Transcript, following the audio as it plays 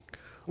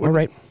All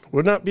right.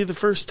 Would not be the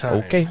first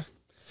time. Okay.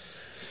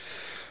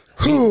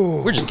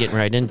 We're just getting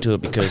right into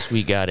it because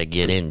we got to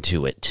get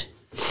into it.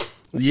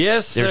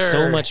 Yes, sir. There's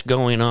so much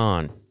going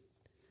on.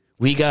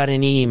 We got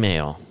an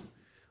email.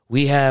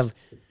 We have...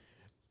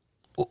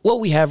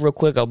 What we have real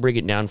quick, I'll break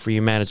it down for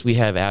you, Matt, is we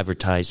have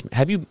advertisement.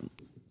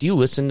 Do you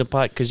listen to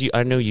because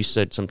I know you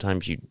said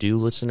sometimes you do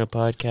listen to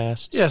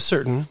podcasts. Yeah,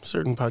 certain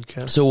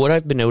podcasts. So what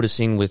I've been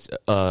noticing with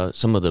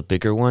some of the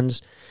bigger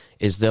ones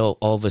is they'll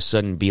all of a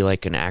sudden be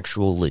like an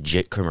actual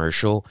legit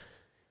commercial,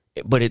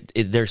 but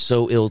they're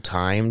so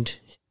ill-timed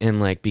and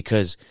like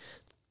because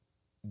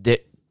they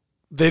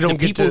don't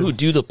get people who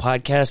do the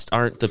podcast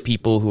aren't the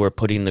people who are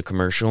putting the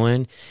commercial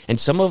in, and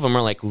some of them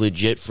are like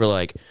legit for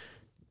like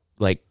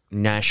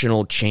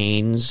national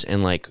chains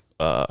and like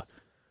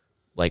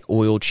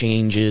oil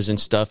changes and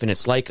stuff, and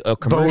it's like a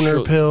commercial.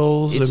 Boner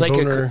pills. It's like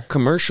a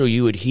commercial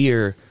you would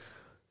hear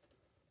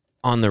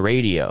on the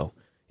radio.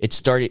 It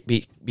started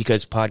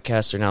because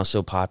podcasts are now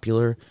so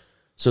popular.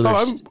 So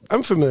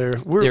I'm familiar.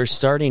 They're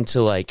starting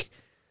to like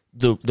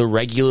the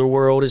regular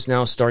world is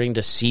now starting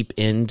to seep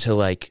into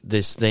like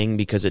this thing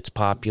because it's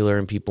popular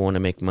and people want to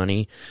make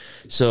money.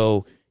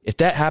 So if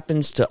that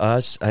happens to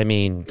us, I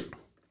mean,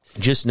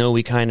 just know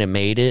we kind of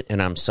made it,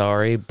 and I'm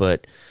sorry,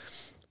 but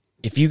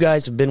if you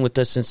guys have been with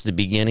us since the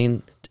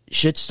beginning,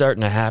 shit's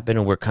starting to happen,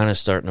 and we're kind of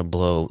starting to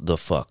blow the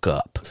fuck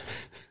up.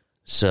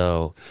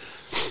 So,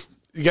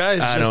 you guys,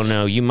 I don't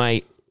know. You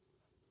might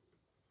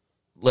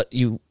let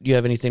you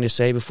have anything to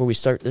say before we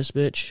start this,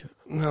 bitch?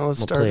 No,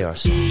 let's start. Play our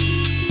song.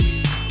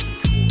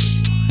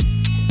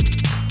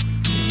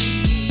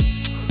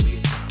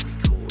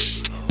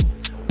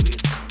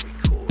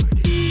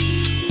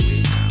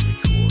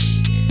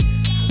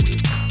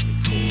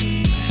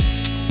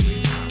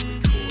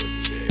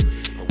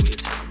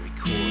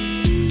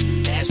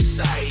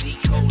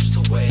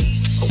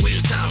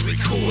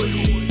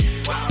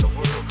 While the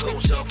world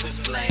goes up in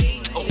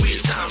flames,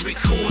 weird time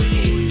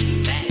recording.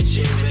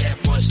 Imagine with that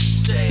much to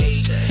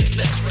say.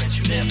 Best friends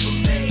you never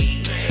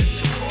made,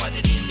 too hard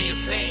it in their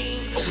vein.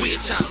 A weird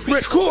time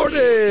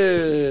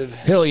recorded.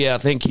 Hell yeah!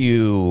 Thank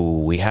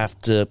you. We have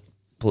to.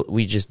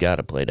 We just got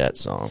to play that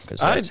song because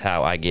that's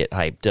how I get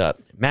hyped up.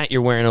 Matt,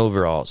 you're wearing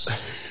overalls.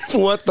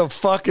 What the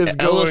fuck is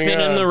going on?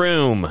 Elephant in the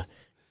room.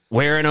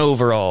 Wearing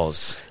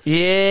overalls.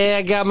 Yeah,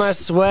 I got my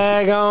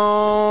swag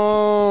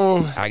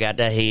on. I got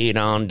the heat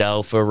on,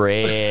 though, for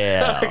real.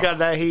 I got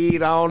the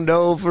heat on,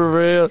 though, for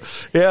real.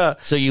 Yeah.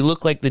 So you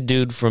look like the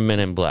dude from Men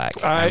in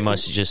Black. I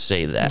must just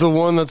say that. The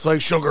one that's like,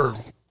 sugar.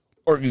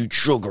 I need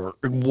sugar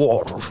and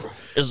water.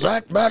 Is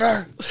that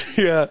better?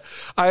 Yeah.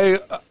 I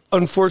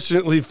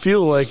unfortunately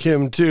feel like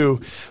him, too.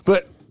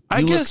 But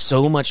I guess... You look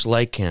so much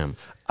like him.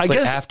 But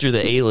after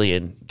the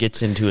alien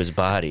gets into his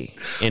body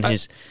and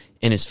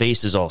his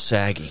face is all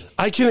saggy.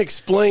 I can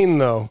explain,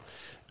 though.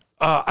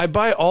 I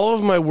buy all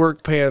of my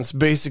work pants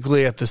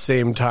basically at the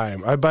same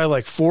time. I buy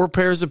like 4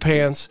 pairs of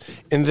pants,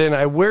 and then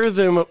I wear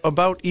them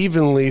about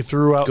evenly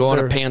throughout Go on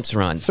a pants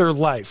run. Their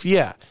life,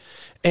 yeah.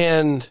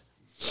 And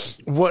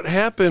what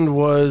happened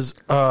was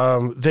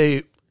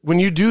when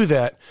you do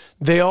that,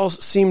 they all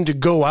seem to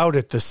go out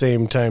at the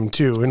same time,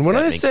 too. And when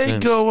I say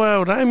sense. Go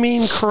out, I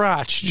mean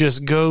crotch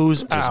just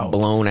goes out. Just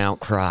blown out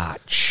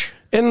crotch.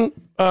 And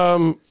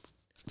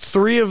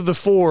 3 of the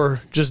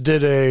 4 just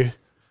did a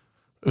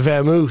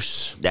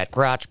vamoose. That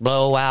crotch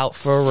blow out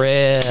for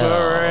real.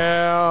 For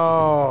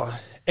real.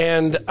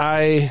 And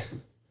I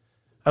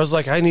was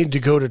like, I need to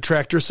go to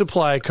Tractor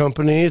Supply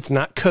Company. It's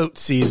not coat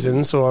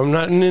season, so I'm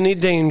not in any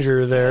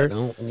danger there. I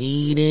don't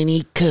need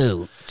any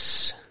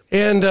coats.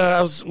 And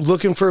I was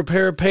looking for a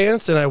pair of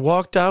pants, and I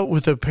walked out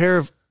with a pair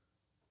of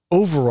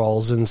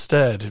overalls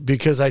instead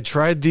because I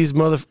tried these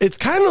It's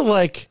kind of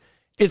like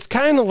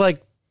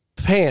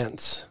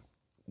pants.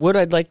 What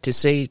I'd like to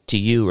say to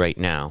you right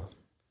now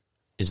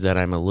is that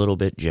I'm a little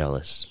bit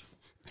jealous.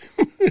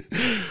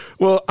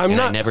 Well, I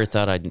never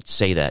thought I'd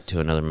say that to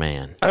another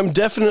man. I'm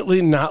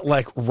definitely not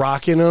like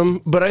rocking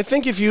them, but I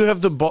think if you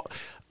have the ball,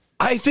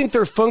 I think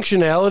their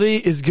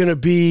functionality is going to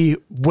be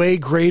way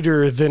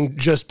greater than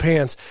just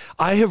pants.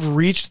 I have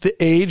reached the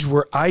age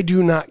where I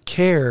do not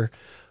care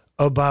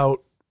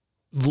about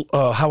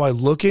how I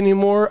look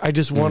anymore. I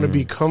just want to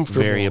be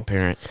comfortable. Very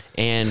apparent.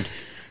 And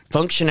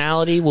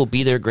functionality will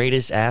be their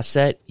greatest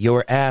asset.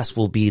 Your ass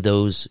will be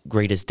those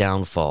greatest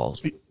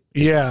downfalls.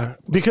 Yeah,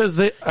 because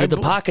the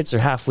pockets are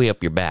halfway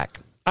up your back.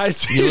 I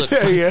see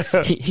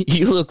that,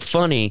 You look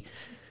funny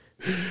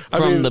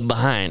from the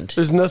behind.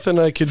 There's nothing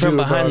I could do from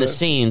behind about the it.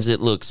 scenes. It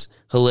looks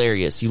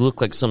hilarious. You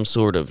look like some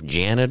sort of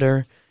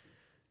janitor.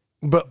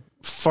 But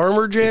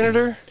farmer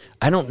janitor?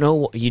 I don't know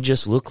what you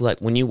just look like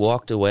when you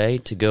walked away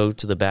to go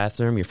to the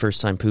bathroom. Your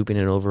first time pooping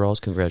in overalls.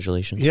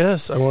 Congratulations.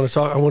 Yes, I want to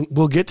talk.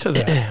 We'll get to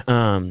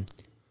that.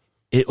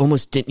 It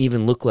almost didn't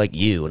even look like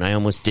you, and I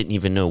almost didn't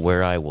even know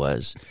where I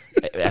was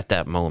at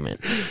that moment.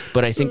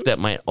 But I think that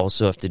might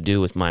also have to do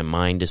with my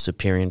mind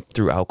disappearing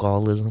through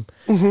alcoholism.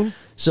 Mm-hmm.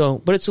 So,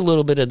 but it's a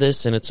little bit of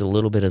this and it's a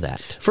little bit of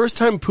that. First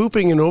time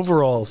pooping in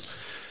overalls.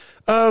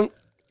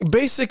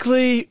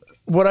 Basically,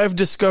 what I've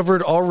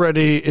discovered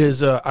already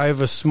is I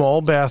have a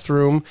small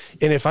bathroom,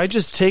 and if I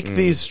just take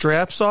these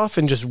straps off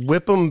and just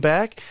whip them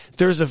back,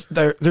 there's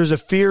a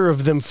fear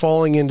of them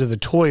falling into the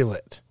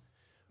toilet.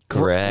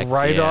 Correct.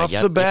 Right Yeah, off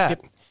the bat.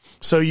 Yep.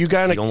 So you You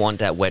don't want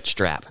that wet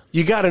strap.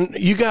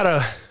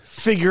 gotta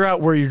figure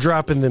out where you're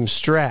dropping them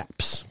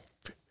straps.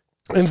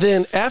 And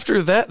then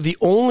after that, the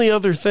only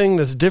other thing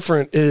that's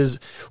different is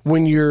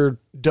when you're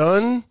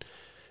done,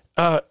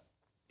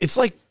 it's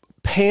like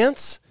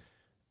pants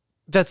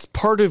that's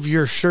part of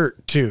your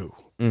shirt too.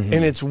 And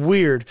it's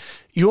weird.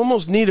 You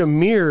almost need a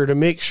mirror to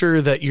make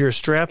sure that your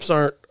straps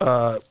aren't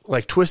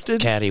like twisted.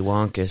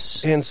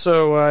 Cattywampus. And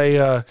so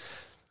I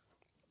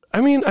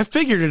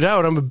figured it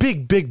out. I'm a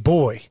big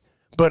boy,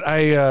 but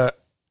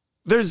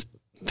there's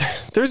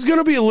going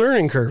to be a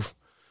learning curve.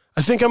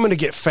 I think I'm going to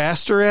get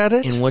faster at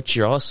it. And what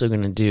you're also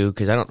going to do,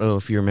 because I don't know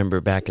if you remember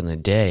back in the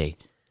day,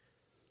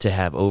 to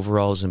have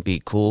overalls and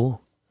be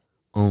cool,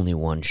 only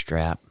one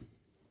strap.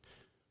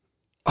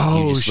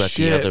 Oh, You just let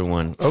shit. the other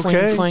one.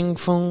 Okay. Fling,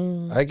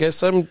 fling, fling. I guess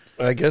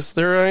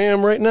there I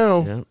am right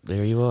now. Yep,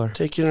 there you are.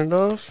 Taking it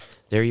off.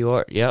 There you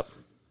are. Yep.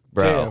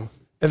 Bro. Damn.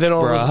 And then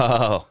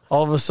all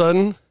of a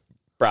sudden,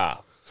 Bro.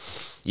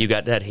 You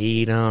got that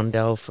heat on,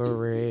 though, for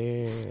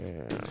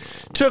real.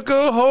 took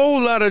a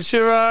whole lot of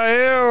cheer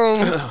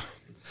I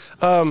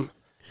am.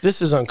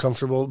 This is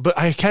uncomfortable, but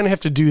I kind of have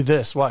to do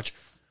this. Watch.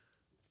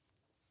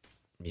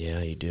 Yeah,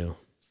 you do.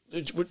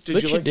 Did But you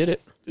you like? did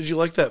it. Did you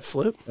like that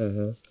flip?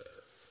 Mm-hmm.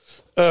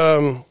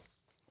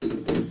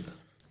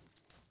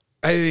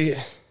 I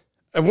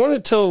want to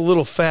tell a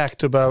little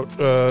fact about.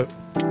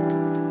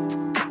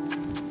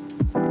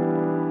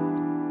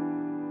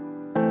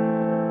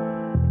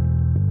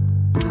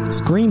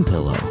 Scream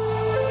Pillow.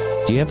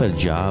 Do you have a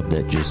job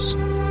that just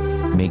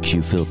makes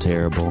you feel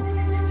terrible?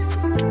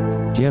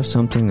 Do you have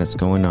something that's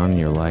going on in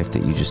your life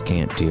that you just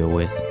can't deal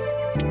with,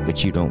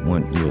 but you don't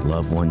want your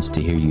loved ones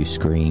to hear you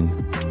scream?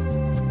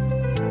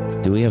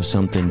 Do we have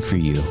something for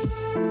you?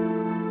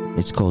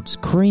 It's called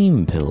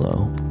Scream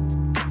Pillow.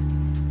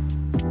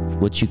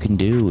 What you can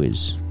do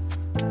is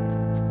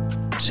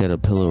set a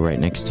pillow right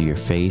next to your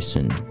face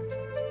and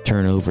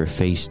turn over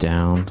face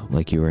down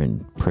like you were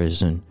in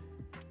prison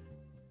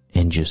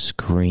and just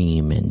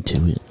scream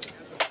into it.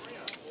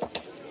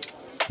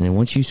 And then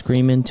once you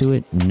scream into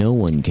it, no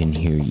one can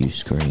hear you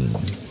scream.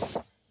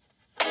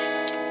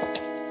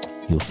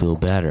 You'll feel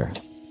better.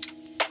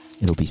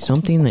 It'll be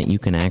something that you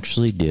can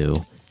actually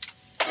do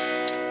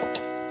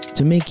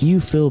to make you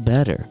feel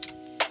better.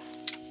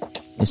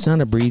 It's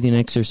not a breathing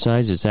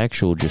exercise, it's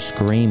actual just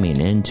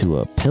screaming into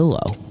a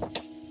pillow.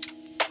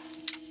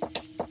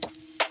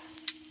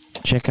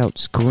 Check out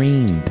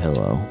Scream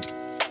Pillow.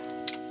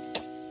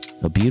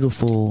 A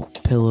beautiful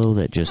pillow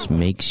that just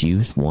makes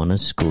you want to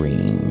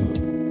scream.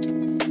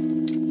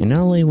 And not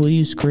only will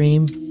you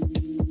scream,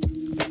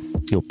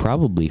 you'll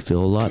probably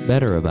feel a lot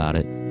better about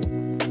it.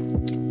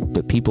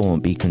 But people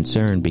won't be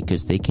concerned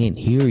because they can't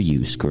hear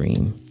you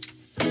scream.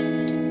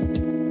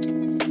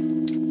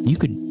 You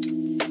could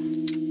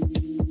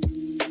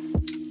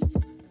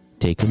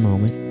take a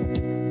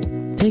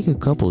moment, take a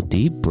couple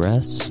deep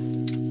breaths,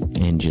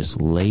 and just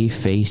lay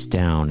face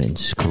down and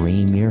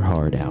scream your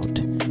heart out.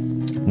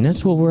 And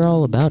that's what we're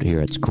all about here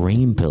at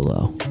Scream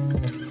Pillow.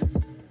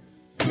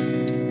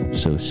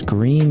 So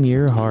scream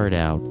your heart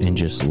out and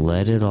just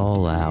let it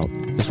all out.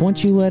 Because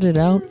once you let it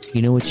out,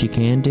 you know what you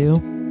can do?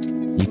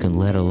 You can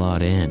let a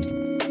lot in.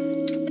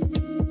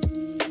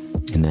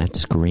 And that's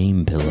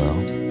Scream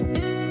Pillow.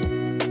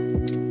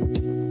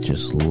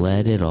 Just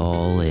let it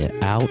all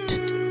out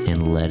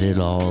and let it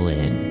all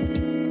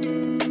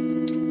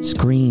in.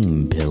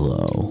 Scream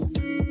Pillow.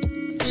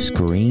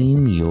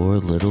 Scream your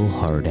little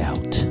heart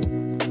out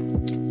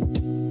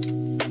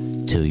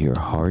till your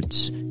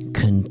heart's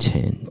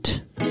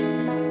content.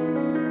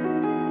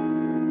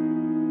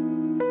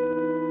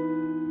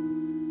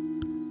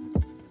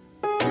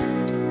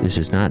 This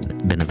has not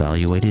been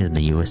evaluated in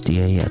the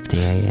USDA,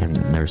 FDA, and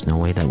there's no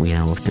way that we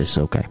know if this is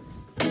okay.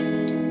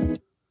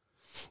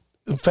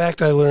 In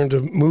fact, I learned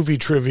a movie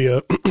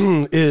trivia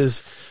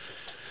is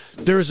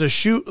there's a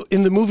shoe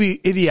in the movie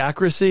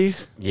Idiocracy.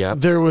 Yeah,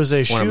 there was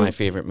a one of my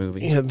favorite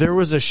movies. Yeah, there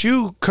was a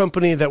shoe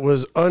company that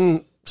was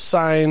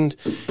unsigned,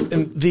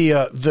 and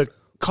the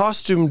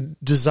costume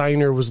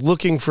designer was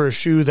looking for a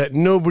shoe that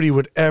nobody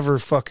would ever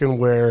fucking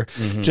wear.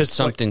 Mm-hmm. Just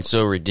something like,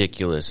 so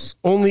ridiculous.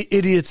 only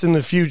idiots in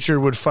the future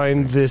would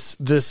find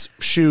this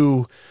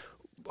shoe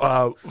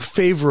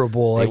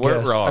favorable. They I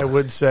weren't guess wrong. I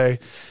would say,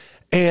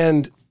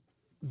 and.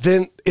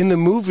 Then in the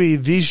movie,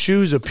 these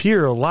shoes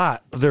appear a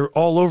lot. They're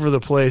all over the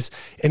place,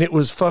 and it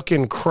was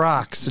fucking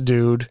Crocs,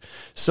 dude.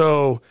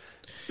 So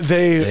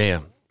they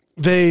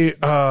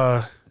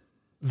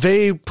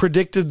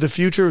predicted the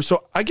future.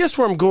 So I guess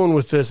where I'm going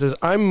with this is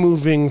I'm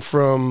moving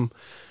from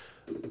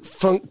to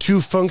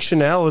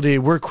functionality,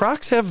 where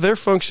Crocs have their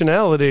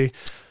functionality.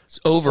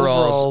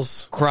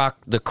 Overalls.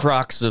 The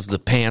Crocs of the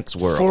pants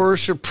world. For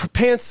sure,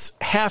 pants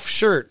half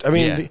shirt. I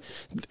mean, Yeah.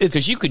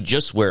 Because you could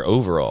just wear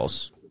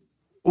overalls.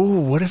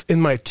 Ooh, what if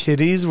in my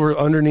titties were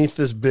underneath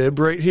this bib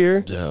right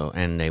here? So,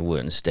 and they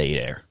wouldn't stay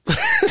there.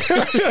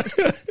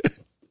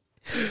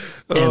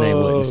 And they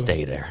wouldn't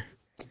stay there.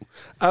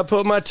 I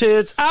put my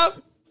tits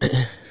out.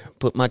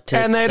 Put my tits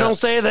And they don't out.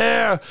 stay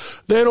there.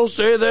 They don't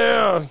stay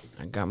there.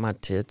 I got my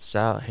tits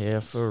out here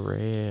for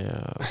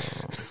real.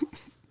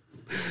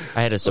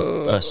 I had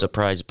a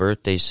surprise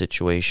birthday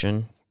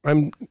situation.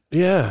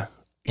 Yeah.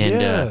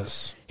 And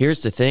yes.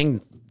 Here's the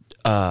thing.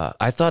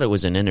 I thought it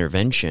was an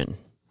intervention.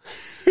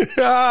 Was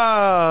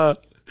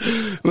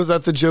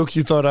that the joke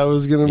you thought I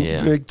was going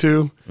to make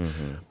too?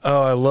 Mm-hmm.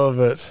 Oh, I love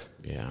it.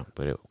 Yeah,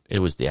 but it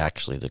was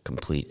actually the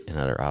complete and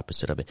utter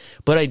opposite of it.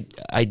 But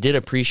I did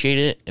appreciate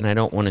it, and I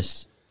don't want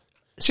to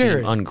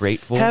Jared, seem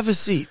ungrateful. Have a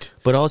seat.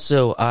 But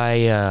also,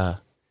 I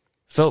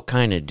felt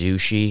kind of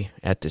douchey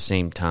at the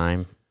same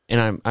time.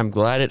 And I'm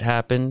glad it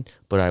happened,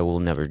 but I will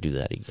never do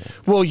that again.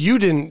 Well, you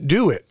didn't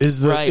do it.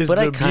 Right, but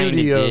I kind of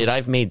beauty did.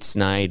 I've made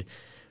snide,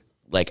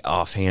 like,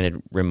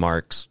 offhanded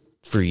remarks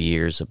for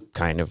years of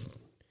kind of,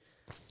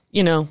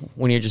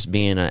 when you're just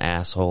being an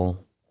asshole.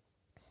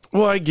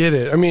 Well, I get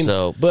it. I mean,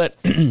 So, but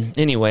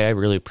anyway, I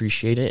really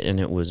appreciate it, and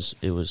it was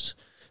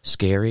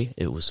scary.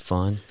 It was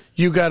fun.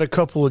 you got a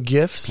couple of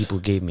gifts. People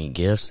gave me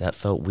gifts. That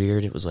felt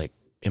weird. It was like,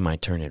 am I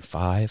turning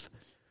 5?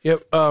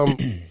 Yep.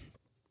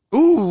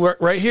 Ooh,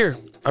 right here.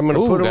 I'm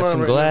going to put them got on. some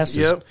right glasses.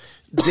 Now.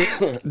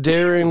 Yep.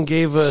 Darren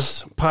gave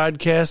us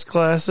podcast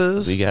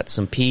glasses. We got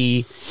some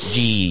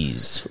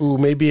PGs. Ooh,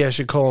 maybe I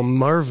should call him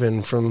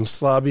Marvin from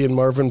Slobby and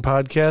Marvin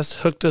podcast.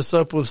 Hooked us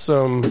up with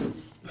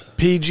some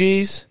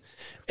PGs,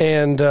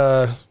 and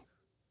that's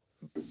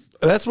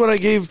what I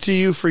gave to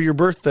you for your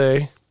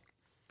birthday.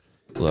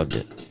 Loved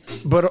it.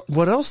 But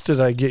what else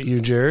did I get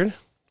you, Jared?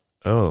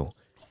 Oh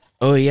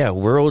yeah,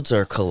 worlds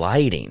are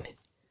colliding.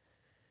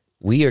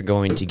 We are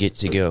going to get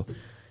to go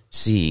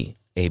see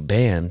a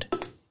band.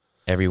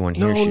 Everyone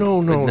here.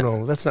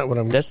 No. That's not what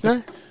I'm. That's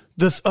not.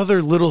 The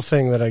other little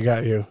thing that I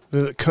got you.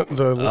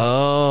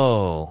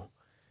 Oh,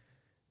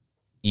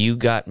 you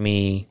got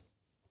me.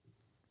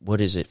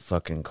 What is it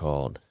fucking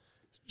called?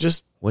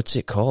 Just What's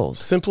it called?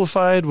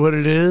 simplified. What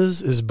it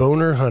is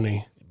boner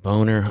honey.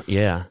 Boner.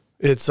 Yeah.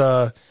 It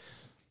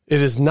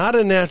is not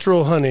a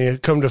natural honey.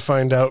 Come to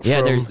find out.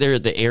 Yeah. from, There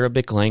the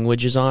Arabic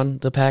language is on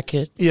the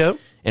packet. Yep.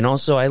 And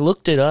also, I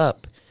looked it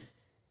up.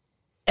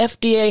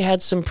 FDA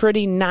had some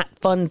pretty not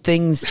fun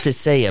things to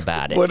say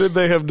about it. What did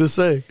they have to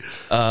say?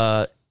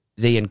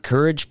 They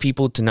encourage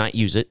people to not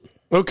use it.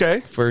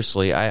 Okay.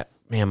 Firstly,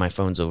 my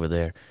phone's over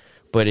there,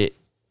 but it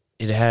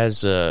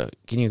has.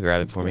 Can you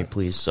grab it for me,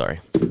 please?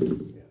 Sorry.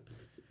 Keep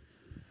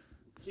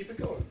it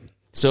going.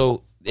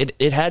 So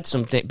it had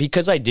some things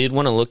because I did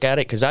want to look at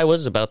it because I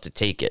was about to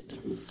take it.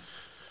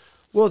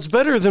 Well, it's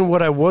better than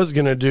what I was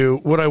going to do.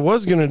 What I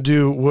was going to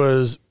do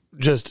was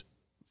just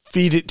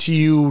feed it to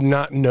you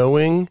not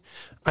knowing.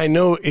 I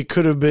know it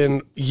could have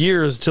been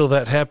years till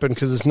that happened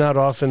because it's not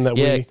often that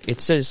Yeah,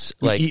 it says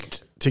we like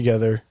eat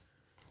together.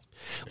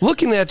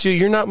 Looking at you,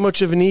 you're not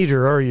much of an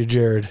eater, are you,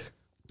 Jared?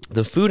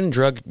 the Food and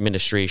Drug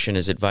Administration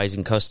is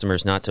advising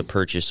customers not to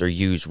purchase or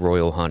use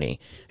Royal Honey,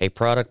 a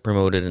product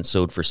promoted and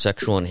sold for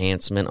sexual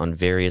enhancement on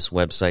various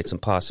websites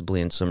and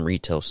possibly in some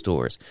retail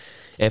stores.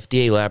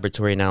 FDA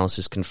laboratory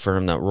analysis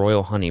confirmed that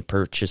Royal Honey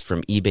purchased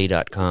from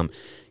eBay.com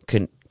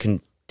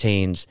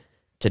contains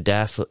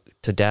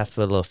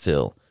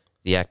tadalafil,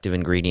 the active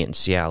ingredient in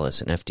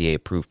Cialis, an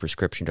FDA-approved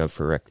prescription drug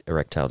for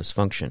erectile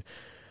dysfunction.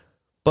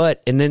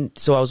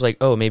 So I was like,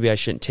 oh, maybe I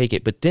shouldn't take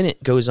it. But then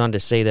it goes on to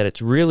say that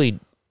it's really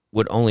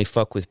would only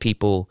fuck with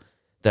people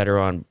that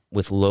are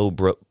with low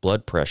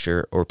blood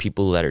pressure or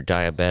people that are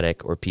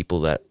diabetic or people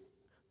that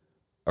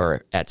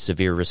are at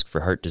severe risk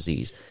for heart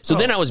disease. So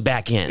then I was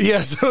back in.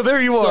 Yeah, so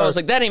there you are. So I was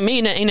like, that ain't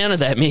me, ain't none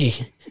of that me.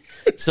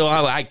 So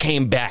I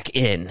came back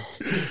in.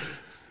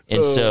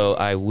 And so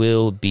I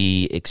will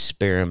be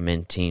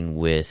experimenting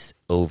with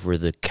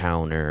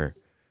over-the-counter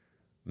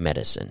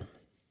medicine.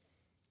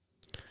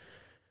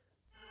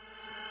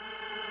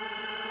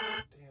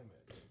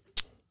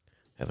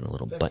 Having a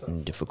little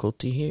button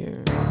difficulty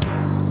here.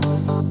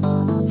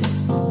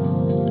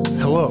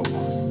 Hello.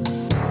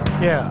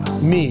 Yeah,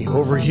 me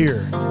over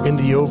here in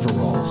the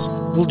overalls.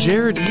 Will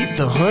Jared eat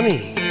the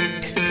honey?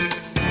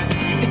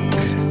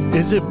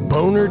 Is it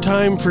boner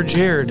time for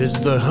Jared? Is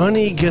the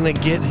honey gonna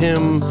get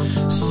him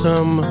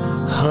some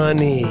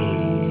honey?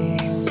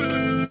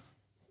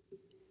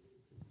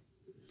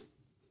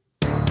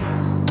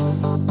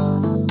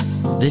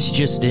 This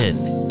just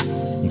in.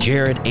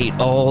 Jared ate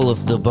all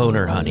of the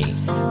boner honey,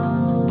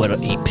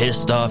 but he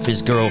pissed off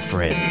his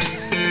girlfriend.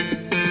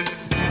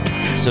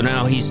 So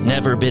now he's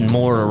never been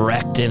more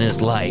erect in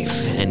his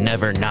life and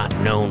never not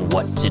known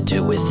what to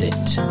do with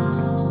it.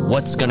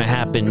 What's gonna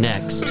happen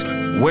next?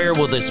 Where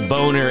will this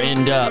boner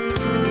end up?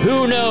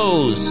 Who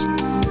knows?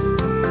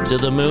 To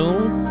the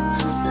moon?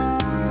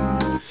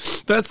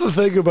 That's the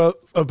thing about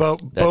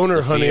boner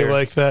the honey fear.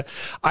 like that.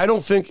 I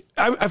don't think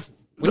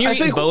When you're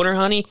eating boner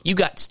honey, you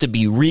got to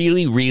be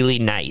really, really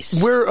nice.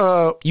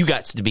 You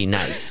got to be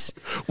nice.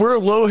 We're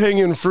low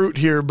hanging fruit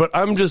here, but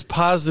I'm just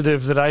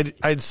positive that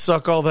I'd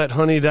suck all that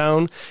honey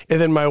down,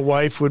 and then my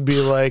wife would be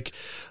like,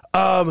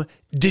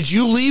 did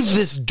you leave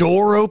this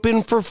door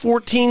open for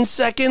 14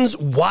 seconds?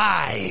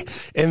 Why?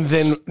 And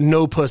then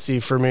no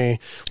pussy for me.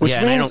 Which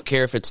and I don't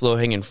care if it's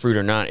low-hanging fruit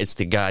or not. It's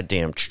the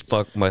goddamn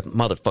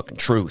motherfucking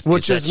truth.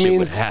 Which just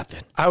means would happen.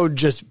 I would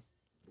just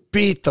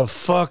beat the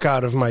fuck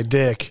out of my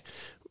dick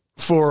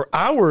for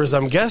hours,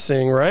 I'm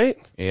guessing, right?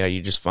 Yeah,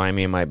 you just find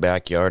me in my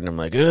backyard, and I'm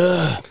like,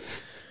 ugh.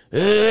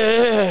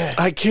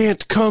 I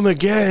can't come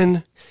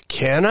again.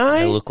 Can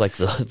I? I look like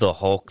the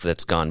Hulk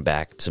that's gone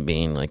back to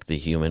being like the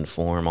human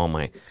form. All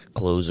my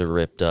clothes are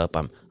ripped up.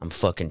 I'm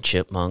fucking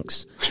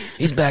chipmunks.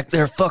 He's back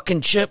there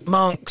fucking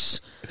chipmunks.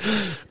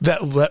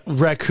 That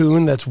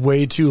raccoon that's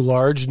way too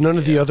large. None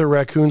of the other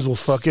raccoons will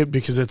fuck it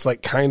because it's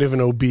like kind of an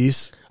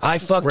obese. I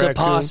fucked raccoon. a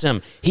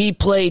possum. He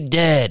played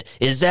dead.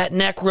 Is that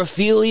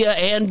necrophilia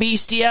and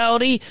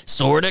bestiality?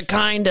 Sorta,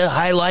 kinda.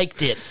 I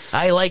liked it.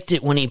 I liked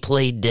it when he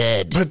played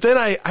dead. But then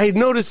I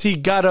noticed he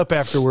got up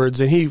afterwards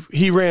and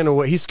he ran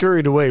away. He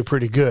scurried away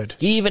pretty good.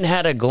 He even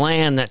had a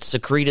gland that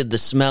secreted the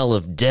smell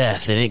of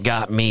death, and it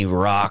got me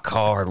rock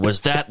hard.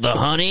 Was that the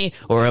honey,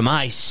 or am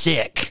I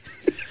sick?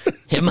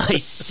 Am I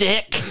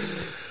sick?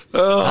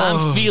 Oh.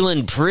 I'm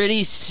feeling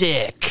pretty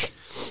sick.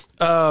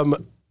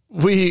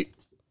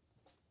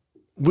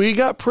 We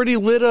got pretty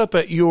lit up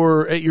at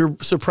your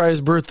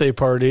surprise birthday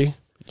party.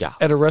 Yeah.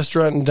 At a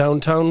restaurant in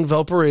downtown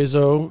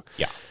Valparaiso.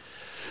 Yeah.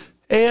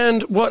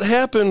 And what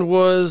happened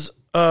was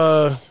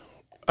I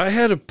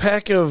had a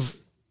pack of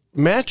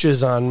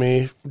matches on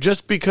me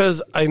just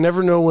because I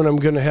never know when I'm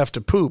going to have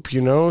to poop,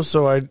 you know?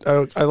 So I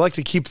like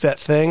to keep that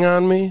thing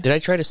on me. Did I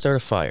try to start a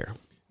fire?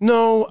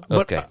 No,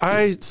 but Okay.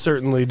 I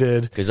certainly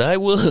did. Because I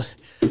love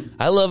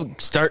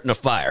starting a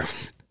fire.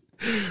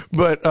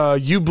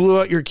 But you blew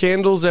out your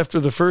candles after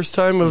the first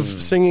time of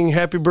singing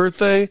Happy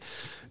Birthday,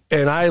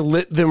 and I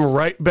lit them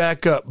right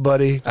back up,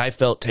 buddy. I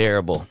felt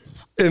terrible.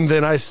 And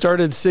then I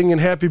started singing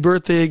Happy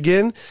Birthday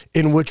again,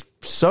 in which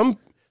some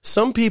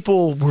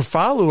people were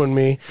following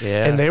me,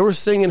 Yeah. and they were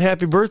singing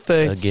Happy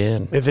Birthday.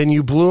 Again. And then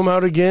you blew them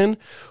out again.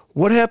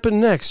 What happened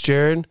next,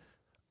 Jared?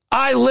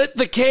 I lit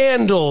the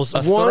candles.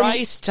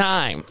 Thrice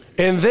time.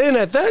 And then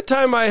at that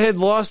time, I had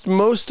lost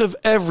most of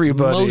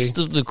everybody. Most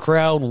of the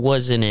crowd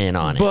wasn't in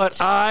on it. But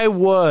I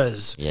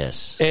was.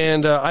 Yes.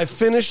 And I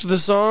finished the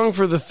song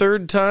for the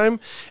third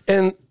time.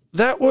 And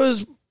that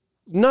was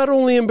not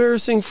only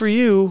embarrassing for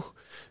you,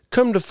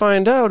 come to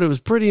find out, it was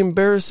pretty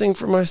embarrassing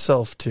for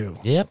myself, too.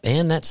 Yep,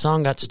 and that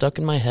song got stuck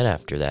in my head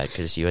after that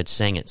because you had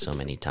sang it so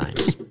many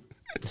times.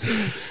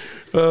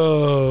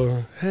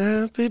 Oh,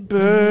 happy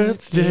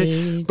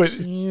birthday. But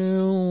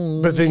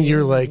then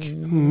you're like,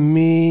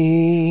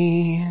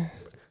 me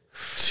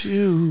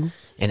too.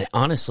 And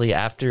honestly,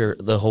 after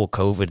the whole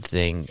COVID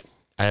thing,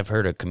 I've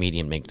heard a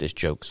comedian make this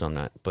joke, so I'm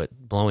not, but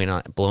blowing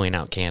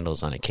out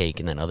candles on a cake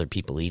and then other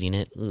people eating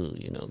it,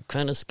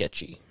 kind of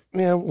sketchy.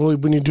 Yeah, well,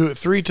 when you do it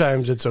 3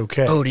 times, it's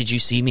okay. Oh, did you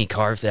see me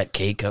carve that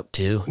cake up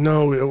too?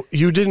 No,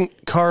 you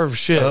didn't carve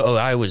shit. Oh,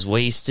 I was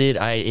wasted.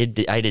 I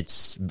did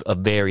a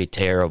very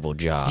terrible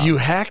job. You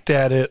hacked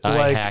at it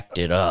I hacked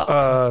it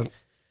up.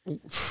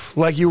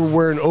 Like you were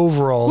wearing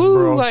overalls, Woo,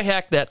 bro. I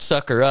hacked that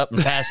sucker up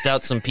and passed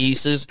out some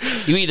pieces.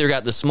 You either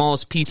got the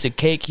smallest piece of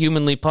cake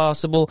humanly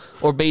possible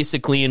or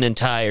basically an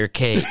entire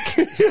cake.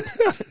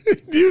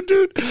 You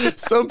dude,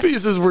 some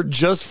pieces were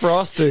just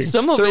frosting.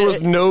 There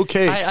was no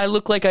cake. I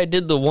look like I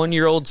did the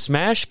 1-year-old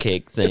smash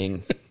cake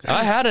thing.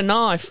 I had a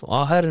knife.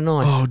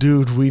 Oh,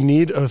 dude, we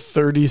need a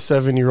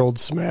 37-year-old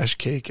smash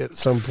cake at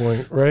some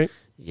point, right?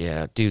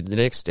 Yeah, dude, the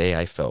next day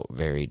I felt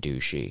very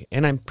douchey.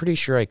 And I'm pretty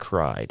sure I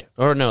cried.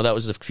 Or no, that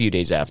was a few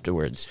days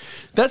afterwards.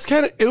 That's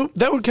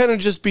that would kind of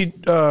just be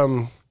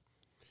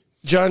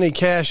Johnny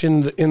Cash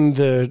in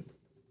the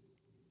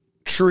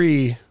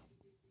tree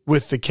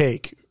with the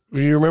cake.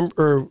 You remember,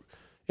 or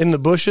in the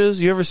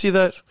bushes? You ever see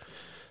that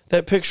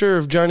picture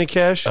of Johnny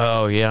Cash?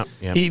 Oh, yeah.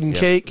 Eating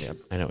cake? Yep.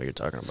 I know what you're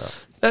talking about.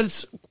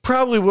 That's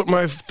probably what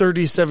my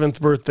 37th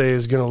birthday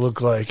is going to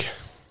look like.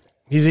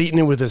 He's eating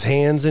it with his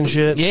hands and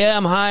shit. Yeah,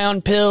 I'm high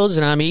on pills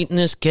and I'm eating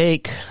this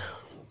cake.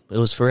 It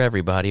was for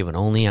everybody, but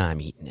only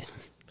I'm eating it.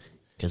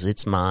 Because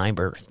it's my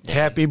birthday.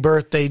 Happy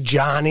birthday,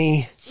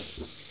 Johnny.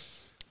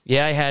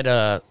 Yeah, I had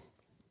a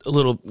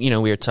little, we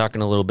were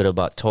talking a little bit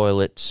about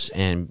toilets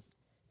and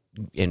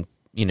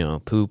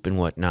poop and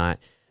whatnot.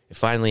 It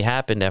finally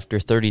happened after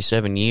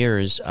 37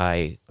 years.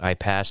 I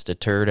passed a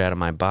turd out of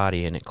my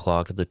body and it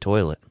clogged the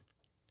toilet.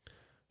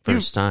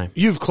 First time.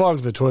 You've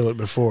clogged the toilet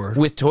before.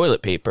 With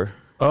toilet paper.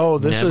 Oh,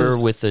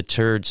 Never with a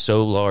turd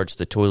so large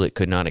the toilet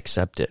could not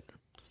accept it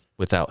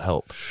without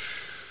help.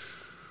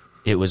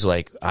 It was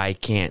like, I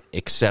can't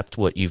accept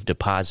what you've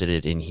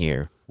deposited in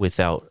here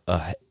without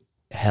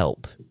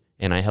help.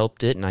 And I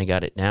helped it and I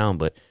got it down,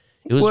 but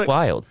it was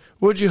wild.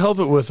 What'd you help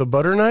it with, a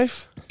butter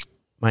knife?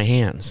 My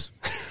hands.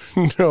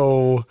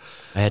 No.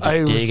 I had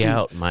to dig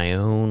out my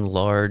own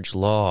large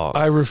log.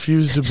 I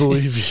refuse to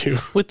believe you.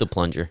 With the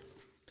plunger.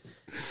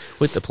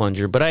 with the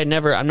plunger. But I'm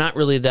not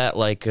really that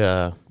like,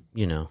 I've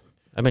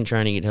been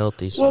trying to eat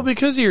healthy. So. Well,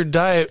 because of your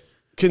diet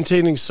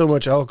containing so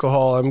much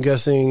alcohol, I'm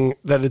guessing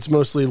that it's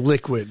mostly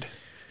liquid.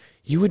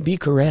 You would be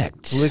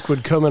correct.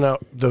 Liquid coming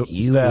out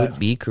You would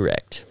be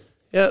correct.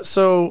 Yeah,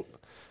 so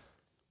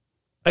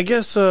I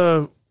guess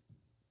as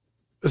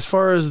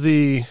far as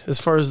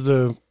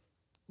the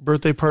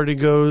birthday party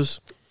goes,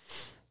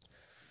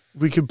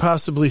 we could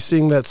possibly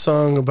sing that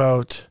song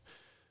about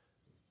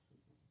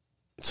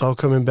it's all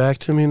coming back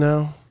to me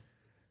now.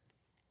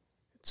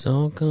 It's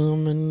all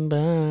coming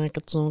back.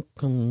 It's all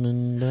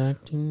coming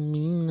back to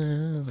me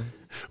now.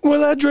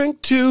 Well, I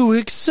drank to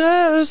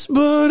excess,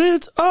 but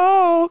it's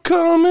all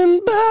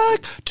coming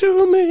back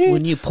to me.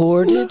 When you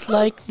poured it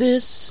like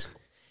this,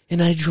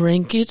 and I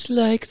drank it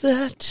like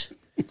that,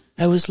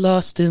 I was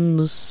lost in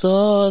the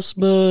sauce,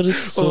 but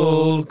it's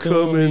all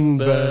coming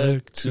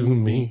back to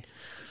me.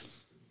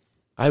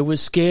 I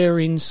was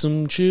scaring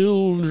some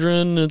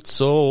children,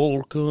 it's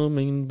all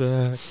coming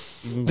back.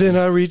 Then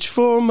I reached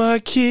for my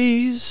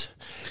keys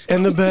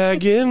and the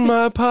bag in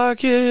my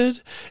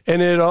pocket,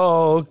 and it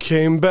all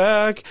came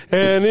back,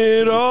 and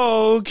it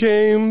all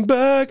came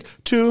back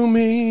to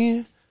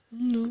me.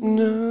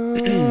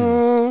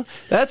 No.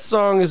 That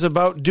song is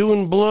about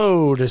doing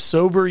blow to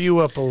sober you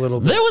up a little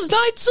bit. There was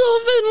nights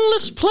of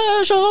endless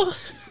pleasure.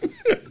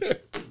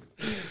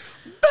 Baby,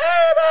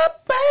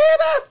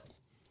 baby.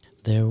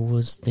 There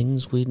was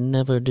things we'd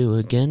never do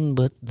again,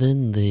 but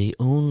then they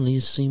only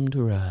seemed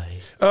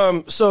right.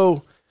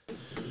 So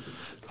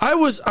I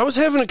was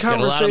having a Got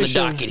a lot on the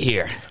conversation. docket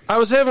here. I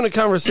was having a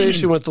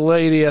conversation with the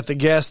lady at the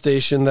gas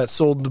station that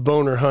sold the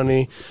Boner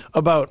Honey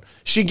about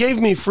she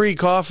gave me free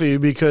coffee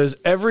because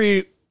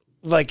every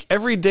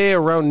day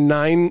around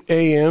 9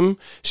 a.m.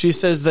 she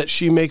says that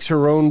she makes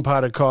her own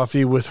pot of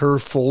coffee with her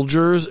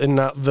Folgers and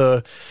not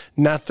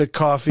the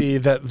coffee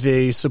that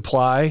they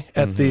supply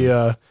at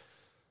the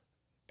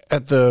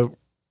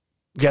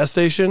gas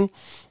station.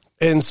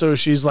 And so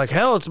she's like,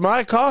 hell, it's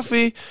my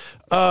coffee.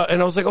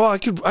 And I was like, oh, I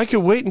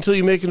could wait until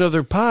you make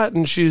another pot.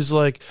 And she's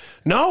like,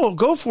 no,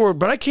 go for it,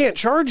 but I can't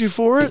charge you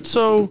for it.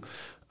 So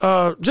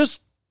just,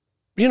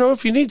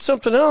 if you need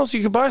something else,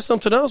 you can buy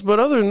something else.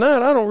 But other than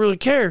that, I don't really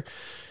care.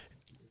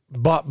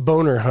 Bought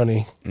Boner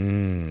Honey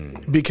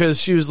because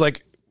she was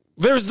like,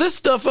 there's this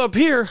stuff up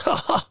here.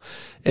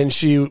 And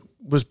she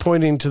was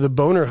pointing to the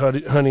Boner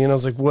Honey. And I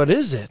was like, what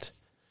is it?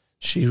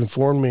 She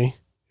informed me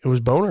it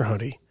was Boner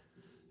Honey.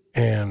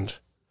 And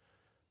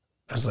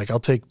I was like, I'll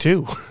take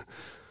 2.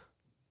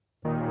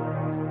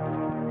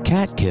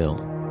 Cat kill.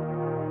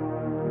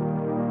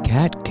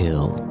 Cat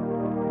kill.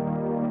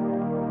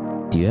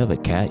 Do you have a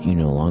cat you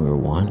no longer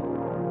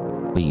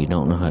want, but you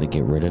don't know how to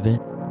get rid of it?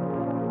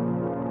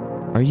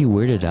 Are you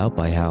weirded out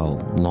by how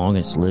long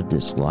it's lived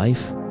its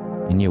life,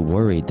 and you're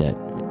worried that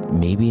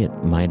maybe it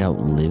might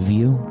outlive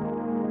you?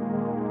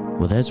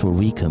 Well, that's where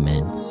we come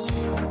in.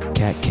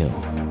 Cat kill.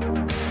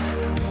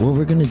 What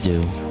we're gonna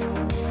do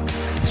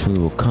is we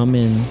will come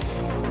in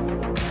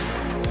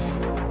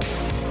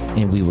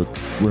and we will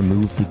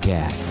remove the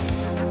cat,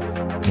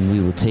 and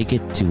we will take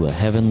it to a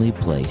heavenly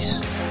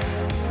place,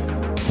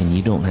 and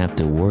you don't have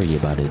to worry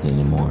about it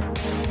anymore.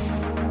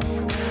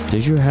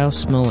 Does your house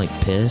smell like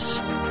piss?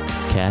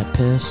 Cat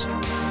piss?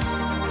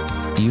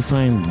 Do you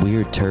find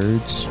weird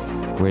turds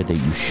where that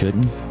you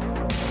shouldn't?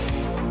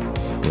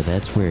 Well,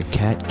 that's where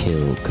cat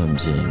kill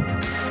comes in.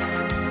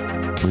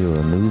 We will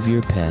remove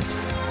your pet,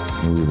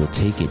 and we will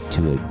take it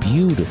to a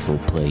beautiful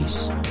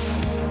place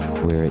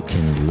where it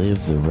can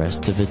live the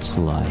rest of its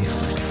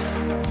life,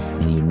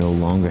 and you no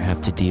longer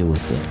have to deal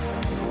with it.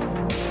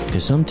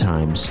 Because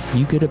sometimes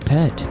you get a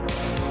pet.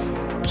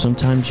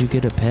 Sometimes you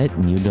get a pet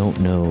and you don't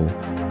know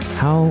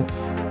how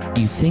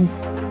you think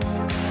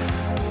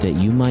that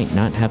you might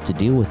not have to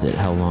deal with it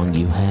how long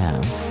you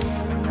have.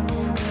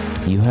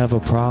 You have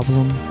a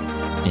problem,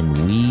 and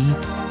we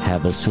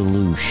have a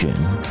solution.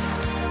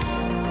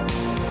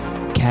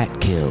 Cat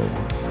kill.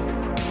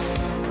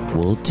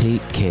 We'll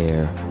take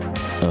care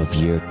of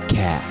your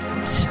cat.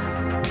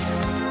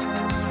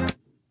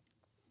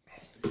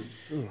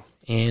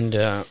 And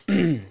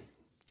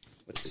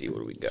let's see, what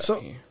do we got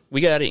here?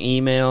 We got an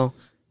email.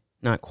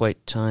 Not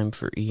quite time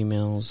for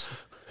emails.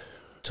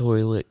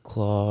 Toilet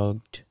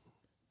clogged.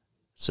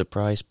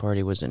 Surprise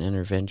party was an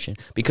intervention.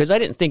 Because I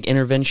didn't think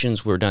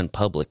interventions were done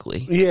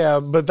publicly. Yeah,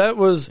 but that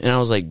was... And I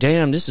was like,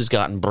 damn, this has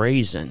gotten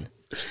brazen.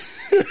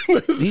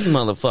 These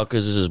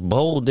motherfuckers is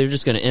bold. They're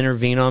just going to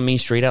intervene on me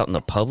straight out in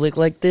the public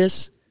like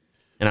this?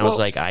 And I was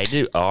like, I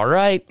do. All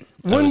right.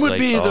 When would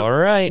be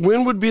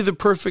the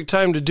perfect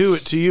time to do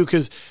it to you?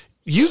 Because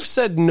you've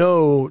said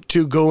no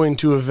to going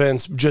to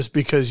events just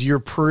because you're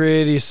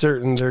pretty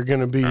certain they're going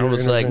to be your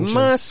intervention. I was like,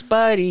 my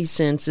spidey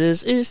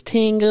senses is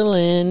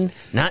tingling.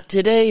 Not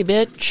today,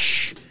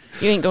 bitch.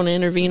 You ain't going to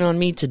intervene on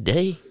me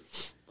today.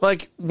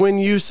 Like when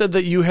you said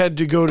that you had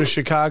to go to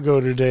Chicago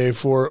today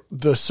for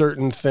the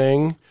certain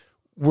thing,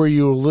 were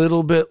you a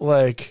little bit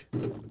like,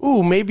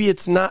 ooh, maybe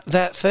it's not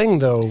that thing,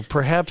 though.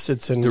 Perhaps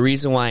it's The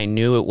reason why I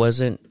knew it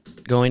wasn't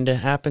going to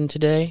happen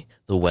today,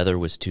 the weather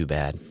was too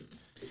bad.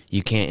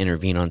 you can't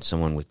intervene on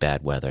someone with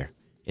bad weather.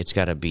 It's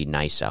got to be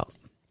nice out.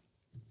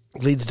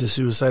 Leads to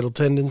suicidal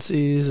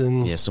tendencies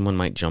and Yeah, someone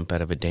might jump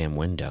out of a damn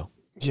window.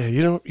 yeah,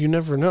 you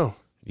never know.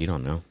 You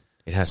don't know.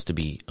 It has to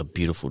be a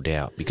beautiful day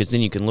out, because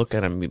then you can look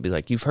at them and be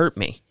like, "You've hurt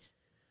me."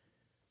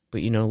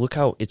 But look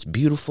how it's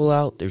beautiful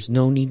out. There's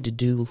no need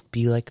to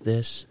be like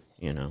this.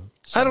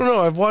 I don't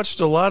know. I've watched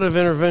a lot of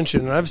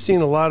Intervention, and I've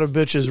seen a lot of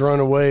bitches run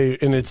away,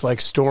 and it's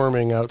like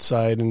storming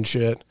outside and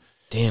shit.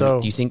 Damn.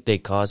 So- Do you think they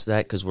caused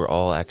that because we're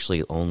all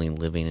actually only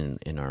living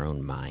in our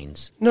own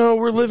minds? No,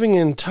 we're living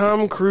in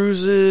Tom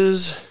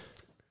Cruise's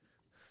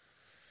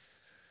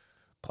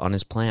On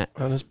his planet,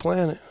 on his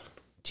planet.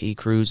 T.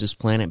 Cruise's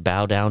planet.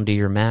 Bow down to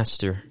your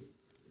master.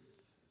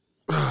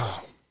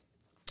 I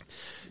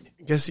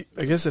guess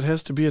it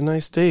has to be a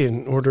nice day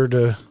in order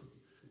to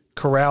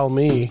corral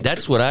me.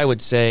 That's what I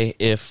would say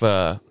if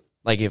I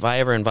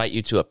ever invite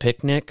you to a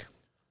picnic.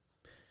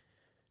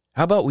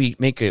 How about we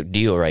make a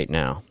deal right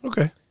now?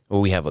 Okay.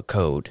 Or we have a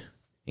code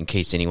in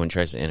case anyone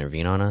tries to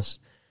intervene on us.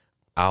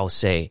 I'll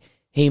say,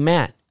 "Hey,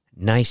 Matt,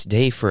 nice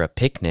day for a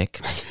picnic."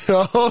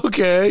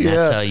 Okay, And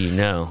that's yeah. how you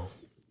know.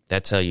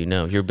 That's how you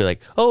know. You'll be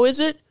like, "Oh, is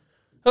it?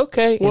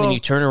 Okay." And then Well- you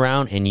turn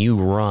around and you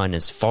run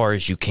as far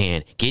as you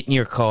can. Get in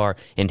your car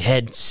and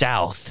head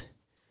south.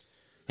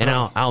 And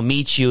I'll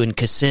meet you in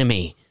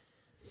Kissimmee.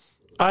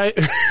 I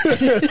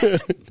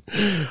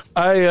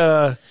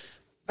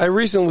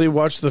recently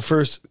watched the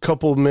first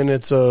couple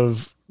minutes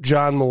of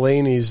John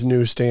Mulaney's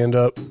new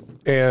stand-up,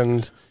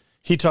 and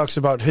he talks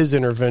about his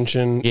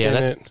intervention.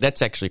 Yeah, in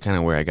that's actually kind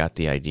of where I got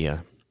the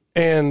idea.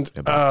 And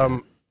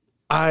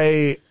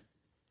I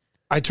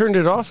turned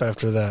it off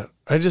after that.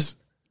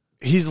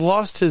 He's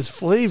lost his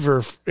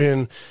flavor,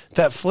 and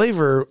that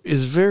flavor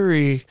is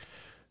very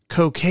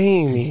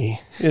cocaine-y,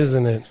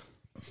 isn't it?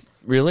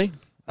 Really?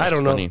 I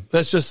don't know. Funny.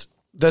 That's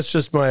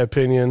just my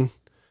opinion.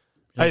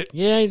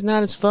 Yeah, he's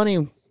not as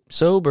funny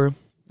sober.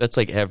 That's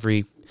like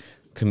every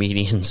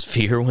comedian's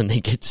fear when they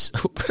get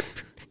sober.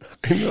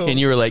 And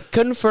you were like,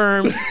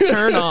 "Confirm,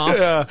 turn off."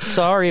 Yeah.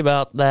 Sorry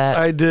about that.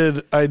 I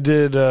did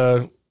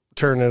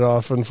turn it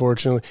off,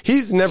 unfortunately.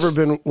 He's never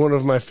been one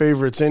of my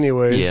favorites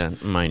anyways. Yeah,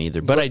 mine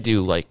either. But I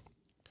do like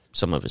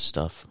some of his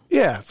stuff.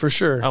 Yeah, for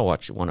sure. I'll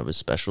watch one of his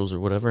specials or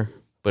whatever.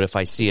 But if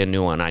I see a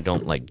new one, I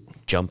don't like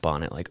jump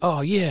on it like,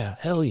 "Oh yeah,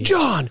 hell yeah."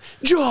 John!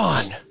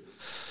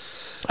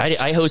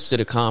 I hosted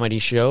a comedy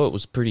show. It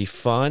was pretty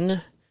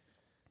fun.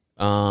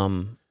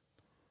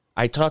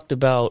 I talked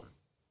about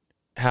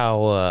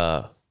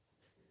how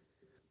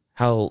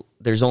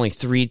there's only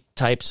 3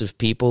 types of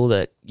people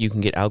that you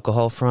can get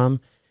alcohol from,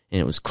 and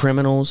it was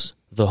criminals,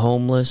 the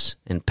homeless,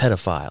 and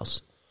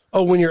pedophiles.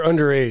 Oh, when you're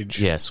underage.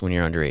 Yes, when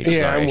you're underage.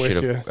 Yeah, Sorry, I'm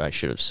with you. I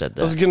should have said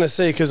I was that. going to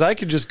say, because I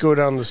could just go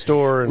down the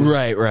store and...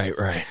 Right.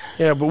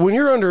 Yeah, but when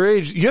you're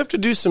underage, you have to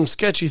do some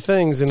sketchy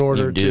things in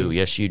order You do. to...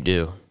 Yes, you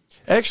do.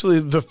 Actually,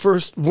 the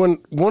first one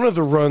of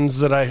the runs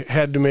that I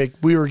had to make,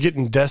 we were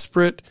getting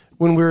desperate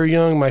when we were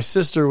young. My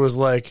sister was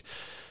like,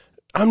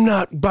 "I'm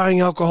not buying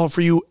alcohol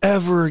for you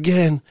ever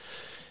again."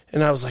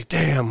 And I was like,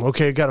 damn,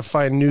 okay, I got to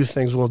find new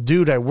things. Well,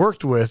 dude I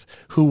worked with,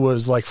 who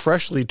was like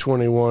freshly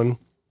 21,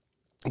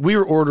 we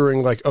were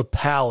ordering like a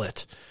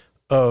pallet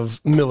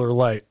of Miller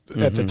Lite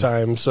at the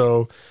time.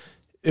 So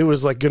it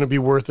was like going to be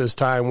worth his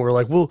time. We're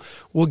like, we'll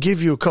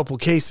give you a couple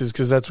cases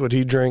because that's what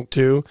he drank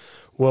too.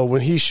 Well,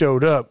 when he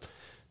showed up,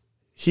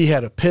 he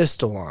had a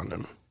pistol on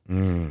him.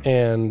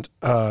 And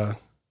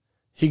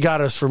he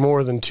got us for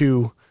more than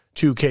two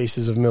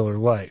cases of Miller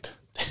Lite.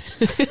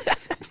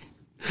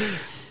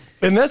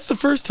 And that's the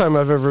first time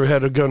I've ever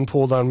had a gun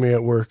pulled on me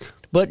at work.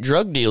 But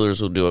drug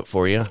dealers will do it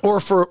for you. Or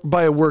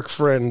by a work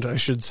friend, I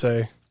should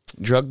say.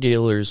 Drug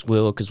dealers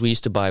will, because we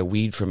used to buy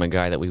weed from a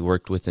guy that we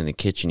worked with in the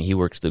kitchen. He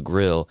worked the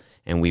grill,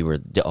 and we were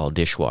all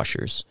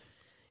dishwashers.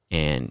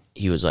 And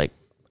he was like,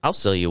 "I'll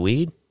sell you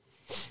weed,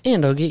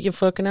 and I'll get you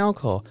fucking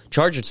alcohol."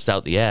 Charge us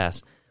out the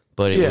ass.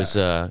 But it was,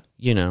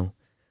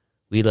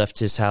 we left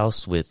his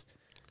house with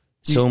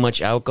so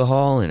much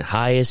alcohol and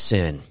high as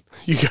sin.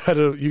 You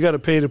gotta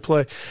pay to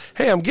play.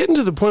 Hey, I'm getting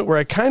to the point where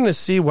I kind of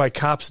see why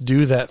cops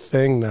do that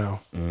thing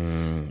now.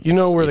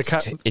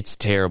 It's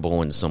terrible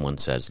when someone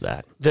says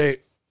that.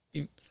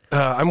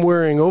 I'm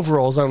wearing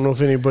overalls. I don't know if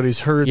anybody's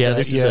heard Yeah, that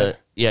this yet.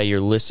 is you're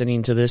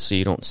listening to this, so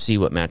you don't see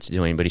what Matt's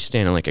doing, but he's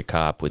standing like a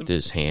cop with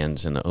his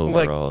hands in the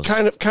overalls.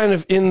 Like kind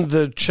of in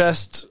the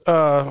chest,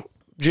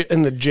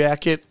 in the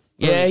jacket.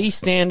 Yeah, he's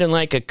standing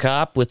like a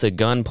cop with a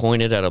gun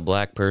pointed at a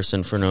black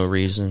person for no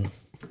reason.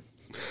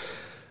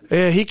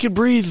 Yeah, he can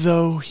breathe,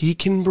 though. He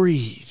can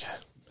breathe.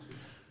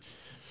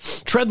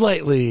 Tread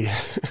lightly,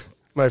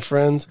 my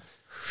friends.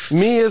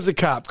 Me as a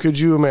cop, could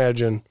you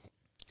imagine?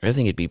 I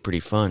think it'd be pretty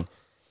fun.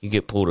 You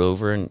get pulled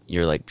over and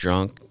you're like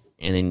drunk,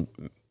 and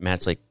then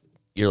Matt's like,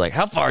 you're like,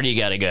 "How far do you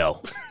got to go?"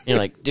 And you're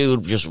like,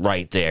 "Dude, just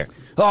right there."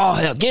 "Oh,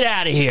 hell, get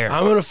out of here.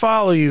 I'm going to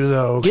follow you,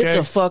 though, okay? Get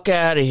the fuck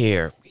out of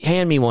here.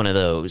 Hand me one of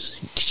those."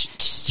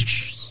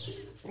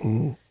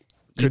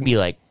 You'd be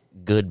like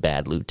good,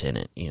 bad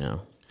lieutenant,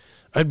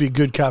 I'd be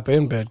good cop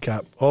and bad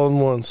cop all in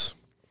once.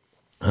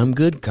 I'm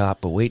good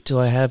cop, but wait till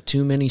I have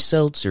too many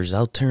seltzers.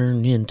 I'll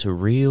turn into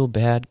real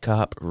bad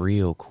cop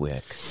real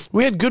quick.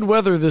 We had good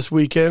weather this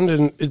weekend,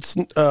 and it's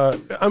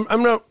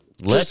I'm not.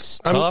 Let's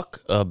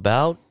talk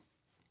about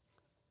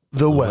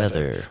the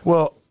weather.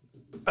 Well,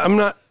 I'm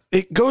not.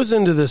 It goes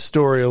into this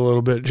story a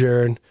little bit,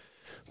 Jared.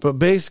 But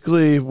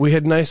basically, we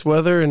had nice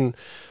weather, and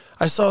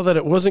I saw that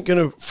it wasn't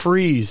going to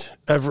freeze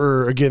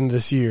ever again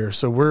this year.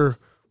 So we're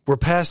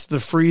past the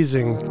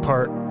freezing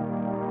part.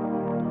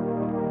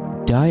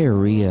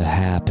 Diarrhea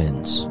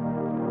happens.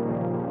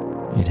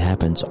 It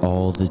happens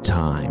all the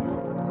time.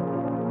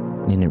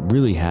 And it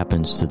really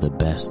happens to the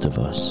best of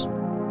us.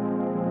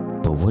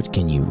 But what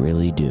can you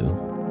really do?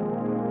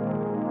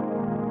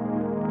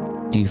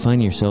 Do you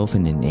find yourself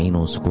in an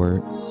anal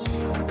squirt?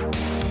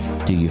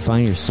 Do you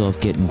find yourself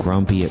getting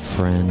grumpy at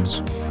friends?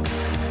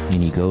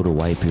 And you go to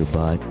wipe your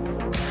butt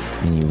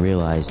and you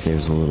realize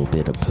there's a little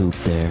bit of poop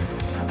there?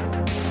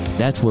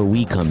 That's where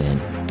we come in.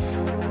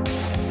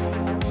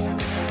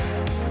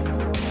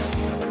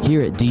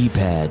 Here at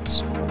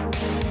D-Pads,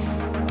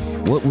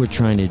 what we're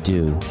trying to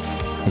do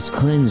is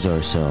cleanse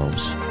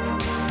ourselves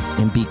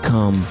and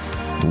become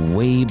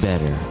way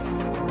better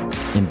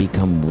and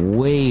become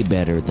way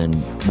better than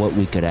what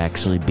we could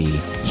actually be.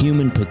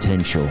 Human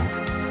potential.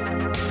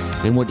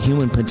 And what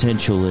human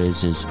potential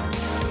is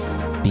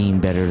being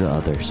better to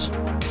others.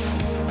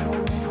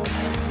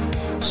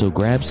 So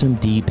grab some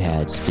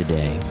D-Pads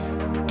today.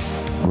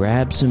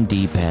 Grab some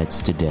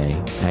D-Pads today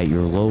at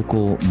your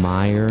local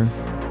Meijer,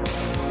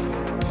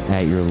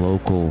 at your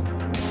local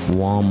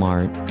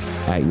Walmart,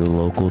 at your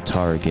local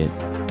Target,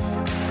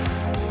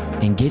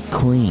 and get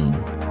clean.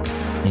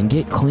 And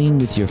get clean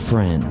with your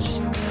friends.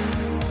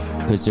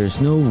 Because there's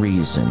no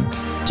reason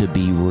to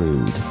be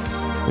rude.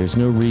 There's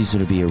no reason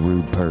to be a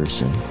rude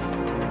person.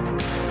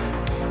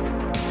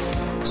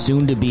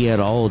 Soon to be at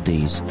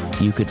Aldi's,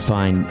 you could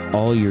find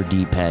all your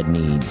D-Pad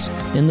needs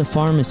in the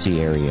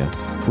pharmacy area,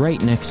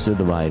 right next to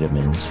the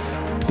vitamins.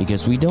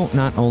 Because we don't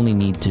not only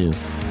need to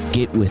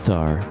get with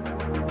our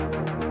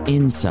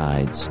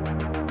insides,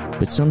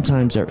 but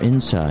sometimes our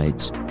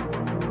insides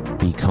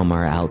become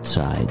our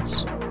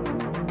outsides.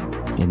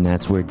 And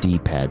that's where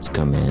D-Pads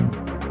come in.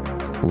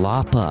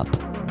 Lop up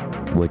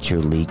what you're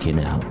leaking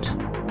out.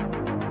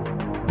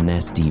 And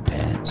that's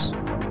D-Pads.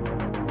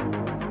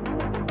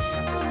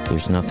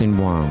 There's nothing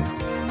wrong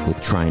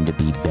with trying to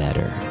be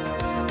better.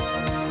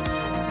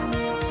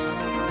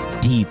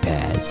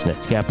 D-Pads,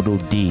 that's capital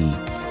D,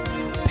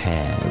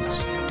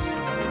 pads.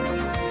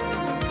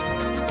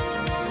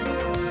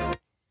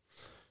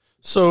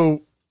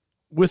 So,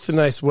 with the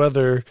nice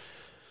weather,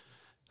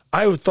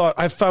 I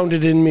found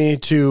it in me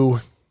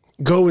to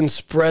go and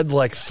spread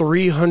like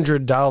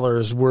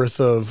 $300 worth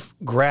of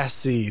grass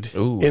seed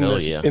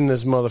in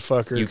this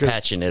motherfucker. You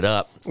patching it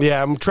up.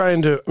 Yeah, I'm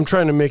trying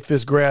to make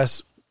this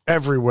grass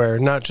everywhere,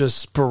 not just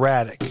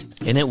sporadic.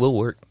 And it will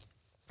work.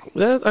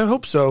 I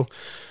hope so.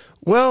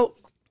 Well,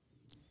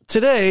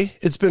 today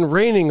it's been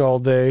raining all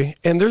day,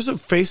 and there's a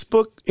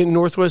Facebook in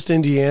Northwest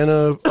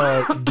Indiana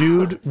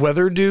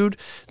weather dude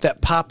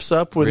that pops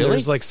up when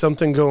there's like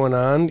something going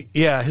on.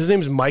 Yeah, his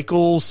name's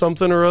Michael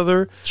something or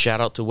other. Shout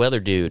out to weather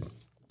dude.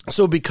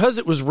 So because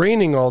it was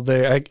raining all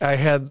day, I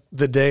had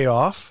the day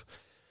off,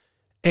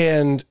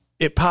 and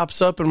it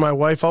pops up, and my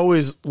wife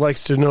always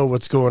likes to know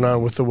what's going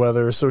on with the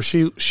weather. So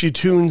she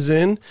tunes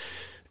in,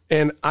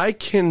 and I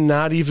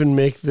cannot even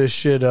make this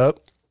shit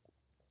up.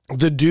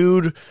 The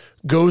dude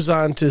goes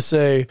on to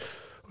say,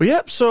 well,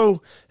 yep,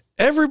 so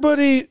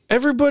everybody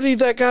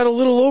that got a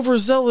little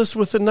overzealous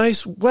with the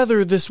nice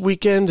weather this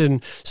weekend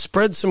and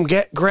spread some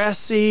grass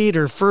seed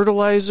or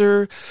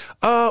fertilizer,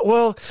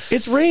 well,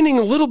 it's raining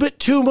a little bit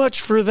too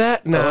much for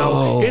that now.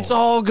 Oh. It's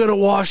all going to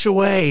wash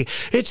away.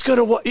 It's going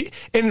to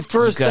and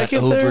for a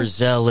second there,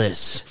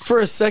 overzealous. For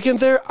a second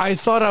there, I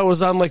thought I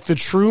was on like the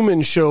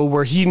Truman Show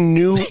where he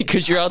knew.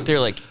 Because you're out there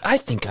like,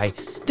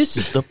 this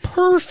is the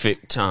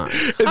perfect time.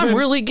 I'm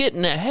really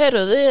getting ahead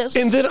of this.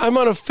 And then I'm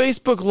on a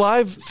Facebook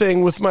Live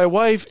thing with my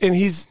wife, and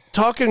he's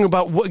talking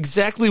about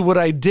exactly what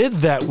I did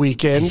that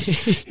weekend.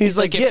 He's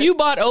like, if you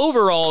bought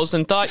overalls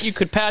and thought you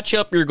could patch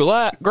up your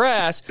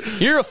grass,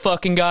 you're a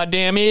fucking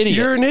goddamn idiot.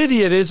 You're an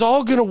idiot. It's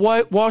all going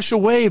to wash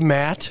away,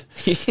 Matt.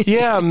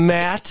 Yeah,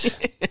 Matt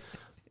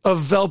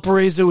of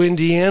Valparaiso,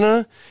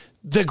 Indiana.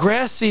 The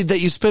grass seed that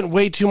you spent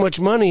way too much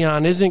money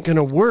on isn't going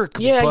to work,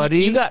 buddy.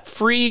 You got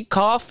free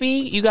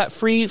coffee. You got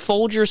free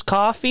Folgers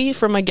coffee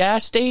from a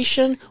gas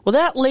station. Well,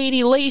 that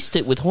lady laced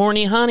it with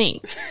horny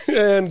honey.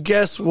 And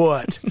guess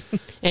what?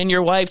 And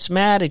your wife's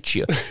mad at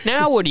you.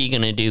 Now what are you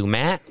going to do,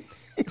 Matt?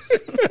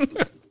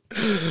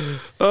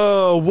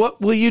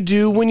 What will you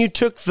do when you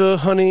took the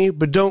honey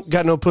but don't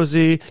got no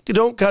pussy? You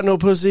don't got no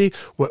pussy.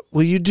 What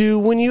will you do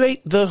when you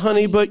ate the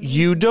honey but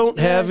you don't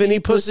have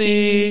any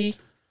pussy?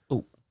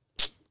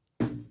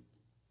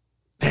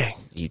 Dang.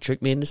 You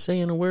tricked me into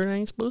saying a word I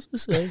ain't supposed to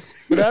say.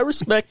 But I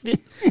respect it.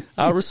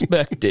 I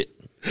respect it.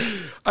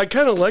 I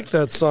kind of like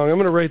that song. I'm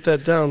going to write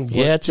that down. Yeah,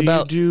 what it's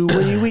about... do you do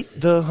when you eat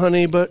the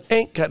honey but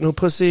ain't got no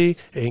pussy?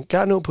 Ain't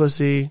got no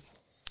pussy.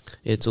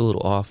 It's a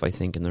little off, I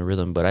think, in the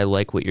rhythm, but I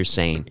like what you're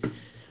saying.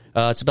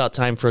 It's about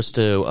time for us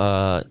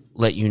to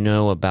let you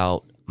know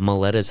about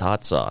Miletta's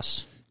hot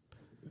sauce.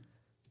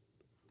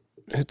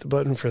 Hit the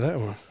button for that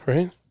one,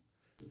 right?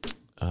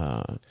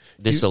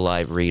 This is a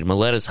live read.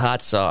 Miletta's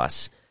hot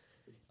sauce.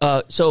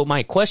 So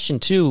my question,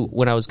 too,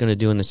 when I was going to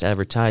do in this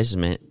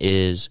advertisement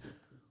is,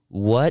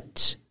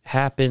 what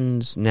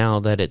happens now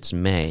that it's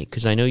May?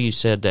 Because I know you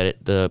said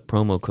that the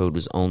promo code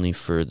was only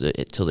for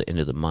till the end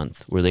of the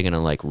month. Were they going to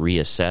like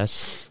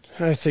reassess?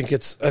 I think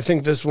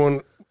this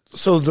one.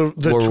 So the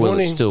or 20 will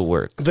it still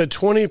work? The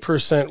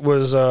 20%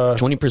 was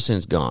 20%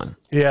 is gone.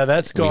 Yeah,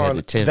 that's We had gone.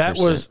 the 10%. That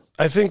was.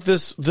 I think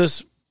this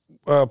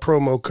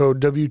promo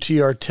code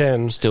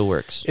WTR10 Still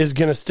works. is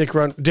going to stick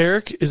around.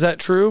 Derek, is that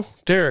true?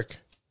 Derek.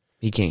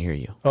 He can't hear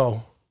you.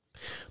 Oh,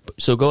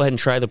 So go ahead and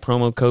try the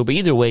promo code. But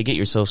either way, get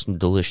yourself some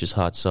delicious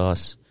hot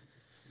sauce.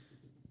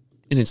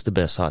 And it's the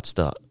best hot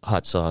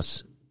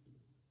sauce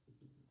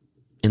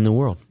in the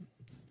world.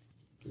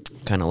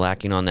 Kind of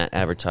lacking on that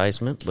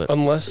advertisement, but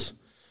unless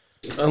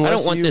I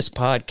don't want you this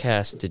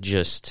podcast to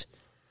just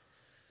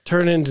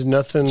turn into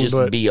nothing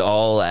but be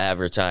all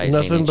advertising.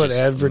 nothing and but just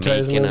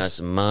advertisements. making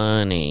us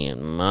money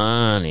and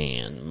money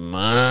and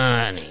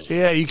money.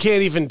 Yeah, you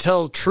can't even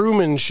tell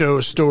Truman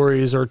Show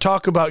stories or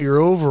talk about your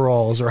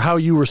overalls or how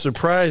you were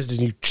surprised and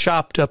you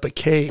chopped up a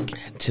cake.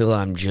 Until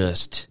I'm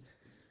just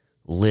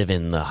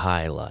living the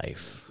high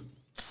life.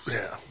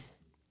 Yeah.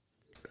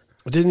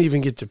 I didn't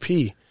even get to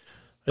pee.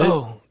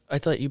 I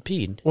thought you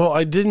peed. Well,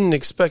 I didn't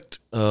expect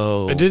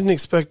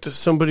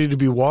somebody to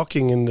be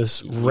walking in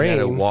this You rain. had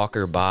a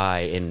walker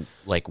by in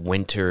like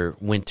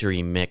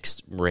wintry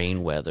mixed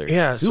rain weather.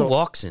 Yeah, Who so-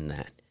 walks in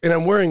that? And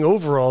I'm wearing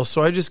overalls,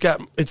 so I just got,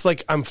 it's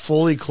like I'm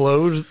fully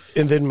clothed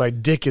and then my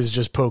dick is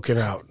just poking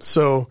out.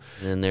 So,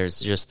 And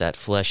there's just that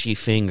fleshy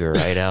finger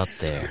right out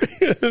there.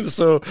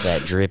 so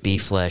That drippy,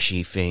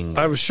 fleshy finger.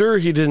 I'm sure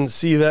he didn't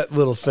see that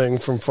little thing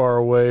from far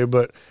away,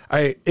 but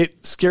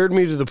it scared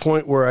me to the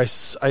point where I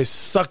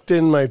sucked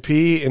in my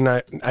pee and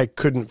I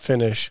couldn't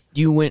finish.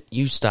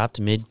 You stopped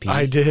mid-pee.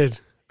 I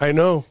did. I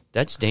know.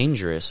 That's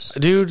dangerous.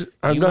 Dude,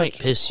 You might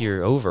piss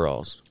your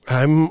overalls.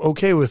 I'm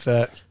okay with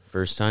that.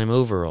 First time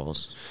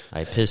overalls.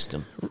 I pissed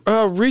them.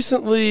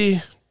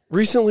 Recently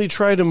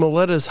tried a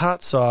Miletta's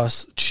hot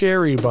sauce,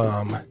 Cherry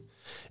Bomb.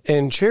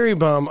 And Cherry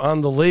Bomb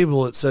on the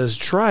label, it says,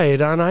 try it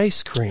on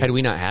ice cream. Had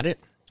we not had it?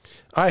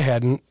 I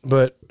hadn't,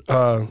 but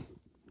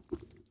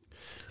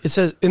it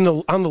says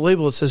on the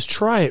label, it says,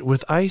 try it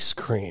with ice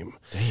cream.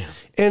 Damn.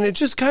 And it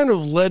just kind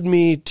of led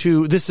me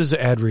to, this is an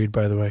ad read,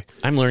 by the way.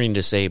 I'm learning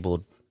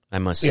disabled. I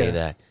must say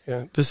that.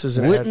 Yeah, this is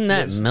an Wouldn't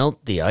ad. that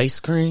melt the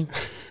ice cream?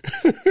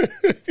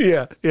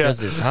 Yeah.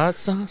 Because it's hot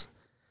sauce?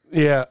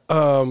 Yeah,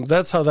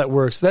 that's how that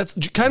works. That's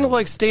kind of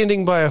like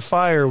standing by a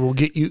fire will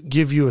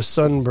give you a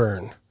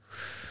sunburn.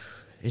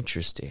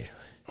 Interesting.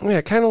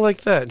 Yeah, kind of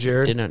like that,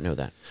 Jared. Did not know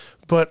that.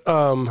 But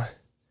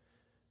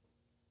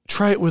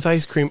try it with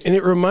ice cream, and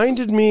it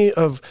reminded me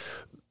of,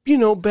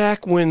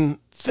 back when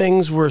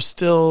things were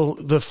still,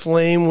 the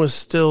flame was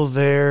still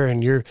there,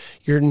 and you're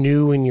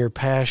new and you're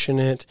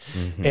passionate,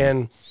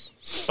 and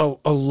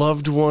a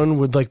loved one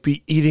would like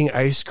be eating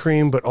ice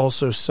cream but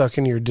also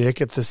sucking your dick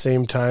at the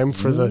same time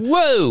for the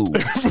Whoa!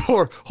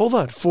 for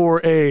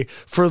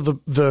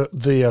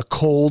the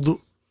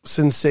cold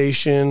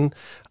sensation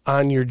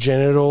on your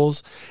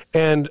genitals.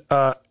 And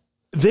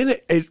then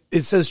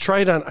it says try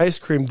it on ice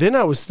cream. Then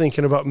I was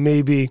thinking about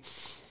maybe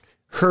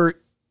her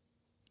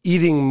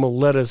eating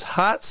Miletta's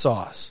hot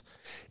sauce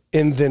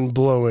and then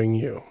blowing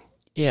you.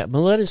 Yeah,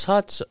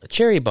 Miletta's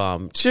cherry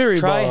bomb. Cherry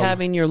Try bomb.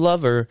 having your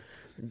lover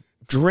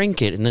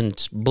drink it and then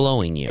it's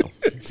blowing you.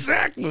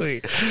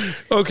 Exactly.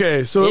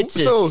 Okay, so It's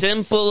as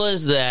simple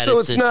as that. so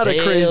it's not a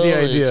tale crazy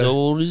idea. As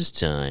old as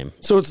time.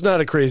 so it's not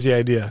a crazy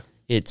idea.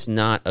 It's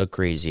not a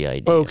crazy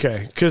idea.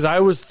 Okay, because I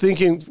was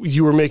thinking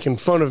you were making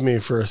fun of me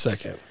for a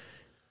second.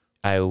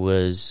 I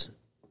was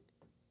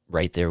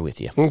right there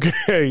with you.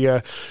 Okay,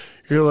 yeah.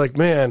 You're like,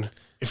 man,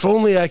 if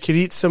only I could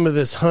eat some of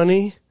this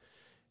honey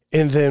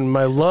and then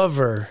my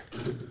lover.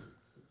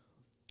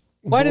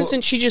 Why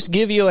doesn't she just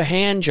give you a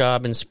hand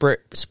job and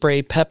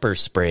spray pepper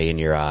spray in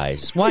your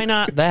eyes? Why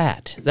not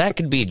that? That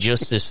could be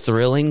just as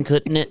thrilling,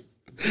 couldn't it?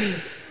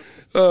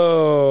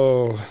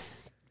 Oh,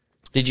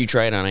 Did you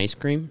try it on ice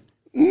cream?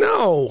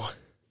 no.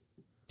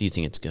 Do you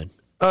think it's good?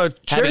 Cherry,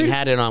 Having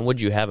had it on, what'd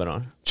you have it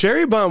on?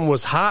 Cherry Bomb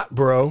was hot,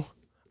 bro.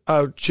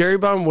 Cherry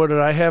Bomb, what did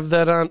I have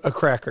that on? A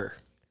cracker.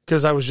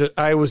 Because I was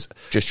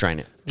Just trying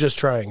it. just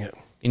trying it.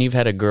 And you've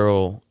had a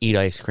girl eat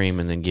ice cream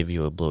and then give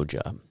you a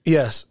blowjob.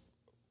 Yes.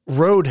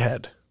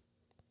 Roadhead.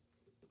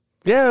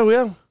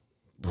 Yeah.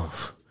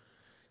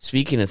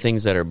 Speaking of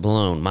things that are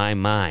blown, my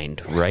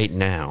mind right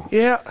now.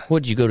 Yeah.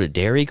 What'd you go to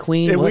Dairy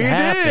Queen? And What we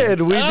happened?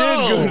 did. We did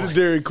Oh! go to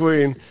Dairy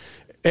Queen.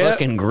 And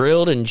Fucking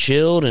grilled and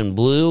chilled and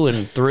blew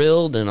and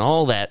thrilled and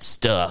all that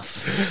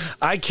stuff.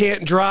 I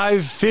can't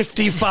drive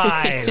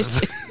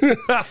 55.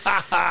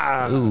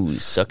 Ooh,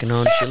 sucking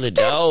on chili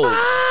dogs.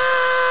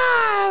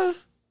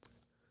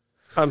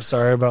 I'm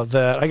sorry about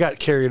that. I got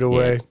carried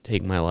away. Yeah,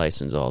 take my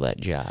license, all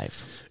that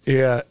jive.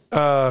 Yeah.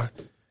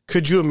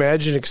 Could you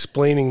imagine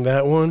explaining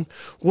that one?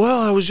 Well,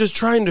 I was just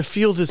trying to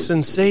feel the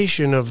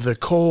sensation of the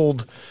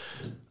cold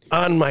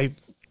on my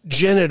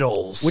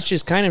genitals. Which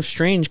is kind of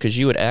strange because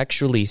you would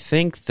actually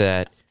think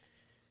that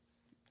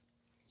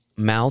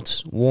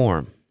mouths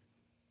warm,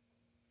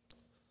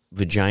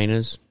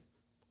 vaginas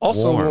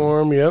also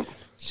warm, yep.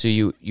 So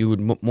you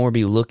would more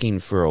be looking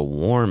for a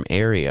warm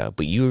area,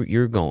 but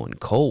you're going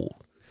cold.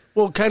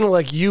 Well, kind of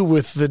like you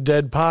with the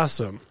dead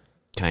possum.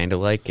 Kind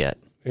of like it.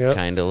 Yep.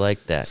 Kind of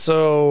like that.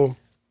 So,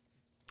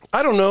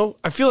 I don't know.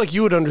 I feel like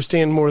you would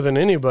understand more than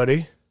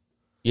anybody.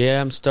 Yeah,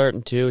 I'm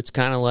starting to. It's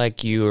kind of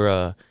like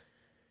you're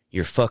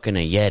fucking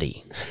a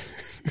Yeti.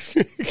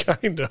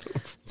 Kind of.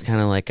 It's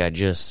kind of like I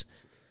just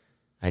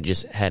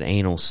had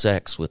anal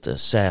sex with a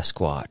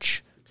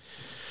Sasquatch.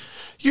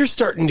 You're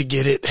starting to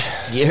get it.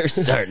 You're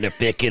starting to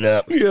pick it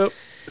up. Yep.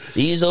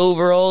 These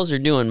overalls are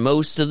doing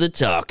most of the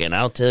talking,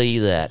 I'll tell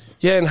you that.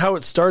 Yeah, and how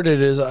it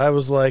started is I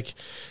was like,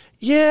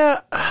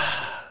 yeah,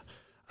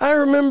 I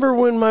remember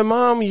when my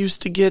mom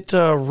used to get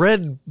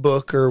Red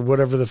Book or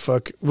whatever the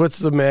fuck. What's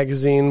the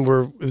magazine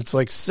where it's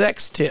like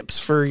sex tips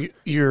for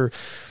your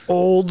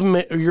old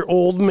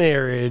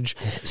marriage?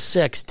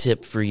 Sex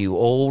tip for you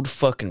old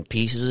fucking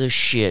pieces of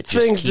shit.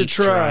 Just Things keep to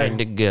try. Trying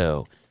to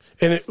go.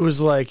 And it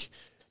was like,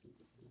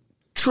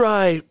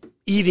 try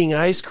eating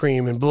ice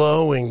cream and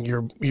blowing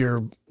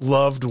your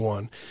loved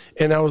one.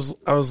 And I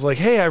was like,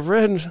 hey, I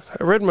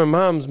read my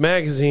mom's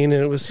magazine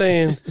and it was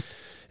saying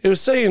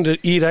to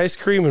eat ice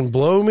cream and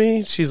blow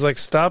me. She's like,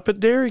 stop at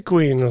Dairy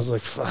Queen. I was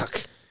like,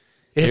 fuck.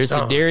 There's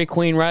a Dairy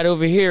Queen right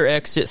over here,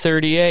 exit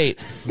 38.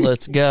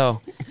 Let's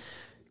go.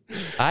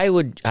 I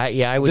would.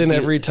 Then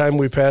every time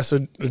we pass a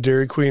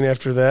Dairy Queen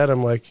after that,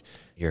 I'm like,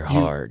 you're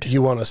hard.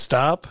 You want to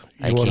stop?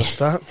 You want to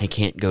stop? I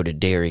can't go to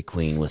Dairy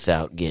Queen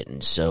without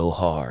getting so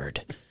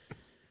hard.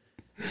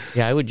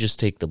 Yeah, I would just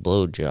take the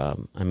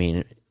blowjob. I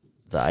mean,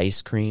 the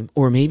ice cream.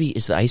 Or maybe,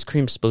 is the ice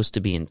cream supposed to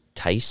be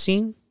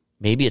enticing?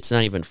 Maybe it's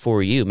not even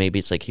for you. Maybe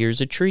it's like,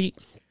 here's a treat.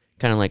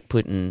 Kind of like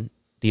putting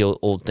the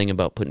old thing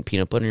about putting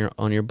peanut butter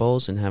on your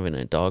balls and having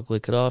a dog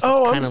lick it off.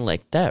 It's kind of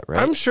like that,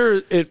 right? I'm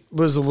sure it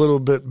was a little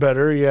bit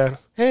better, yeah.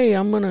 Hey,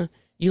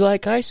 you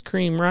like ice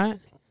cream, right?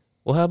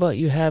 Well, how about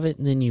you have it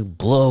and then you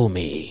blow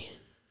me?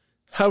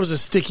 I was a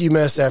sticky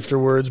mess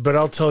afterwards, but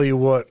I'll tell you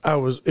what,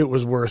 it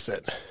was worth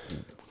it.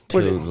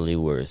 Totally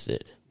worth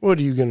it. What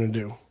are you going to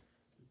do?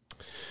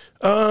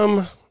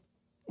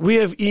 We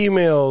have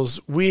emails.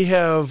 We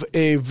have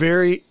a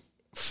very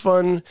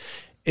fun,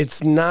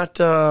 it's not,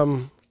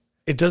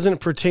 it doesn't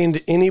pertain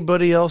to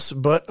anybody else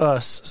but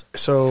us.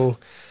 So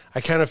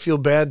I kind of feel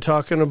bad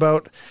talking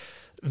about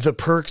the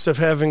perks of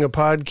having a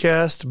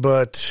podcast,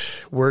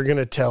 but we're going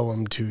to tell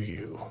them to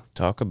you.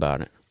 Talk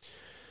about it.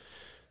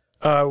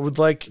 I'd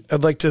like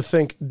to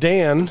thank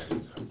Dan,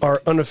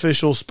 our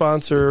unofficial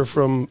sponsor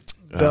from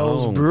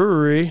Bell's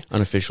Brewery.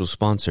 Unofficial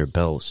sponsor,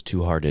 Bell's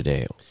Two-Hearted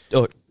Ale.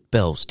 Oh,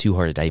 Bell's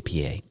Two-Hearted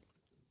IPA.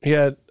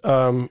 Yeah,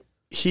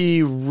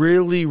 he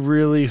really,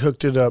 really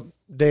hooked it up.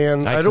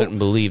 Dan, I couldn't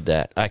believe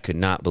that. I could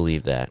not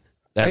believe that.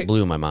 That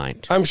blew my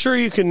mind. I'm sure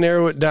you can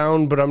narrow it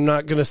down, but I'm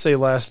not going to say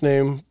last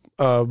name.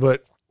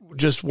 But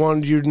just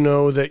wanted you to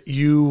know that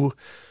you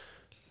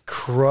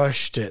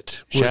crushed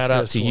it. Shout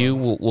out to you.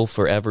 We'll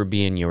forever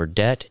be in your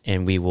debt,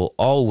 and we will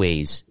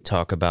always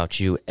talk about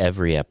you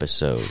every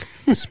episode,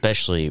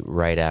 especially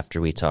right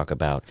after we talk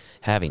about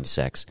having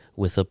sex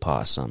with a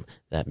possum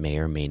that may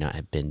or may not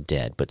have been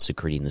dead, but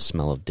secreting the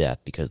smell of death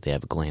because they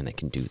have a gland that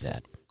can do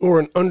that. Or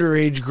an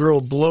underage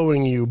girl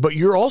blowing you, but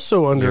you're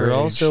also underage. You're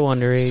also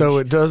underage. So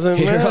it doesn't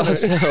You're matter.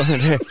 also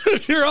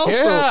underage. You're also...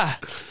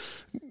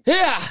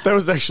 Yeah. That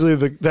was actually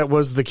that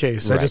was the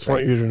case. I just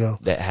want you to know.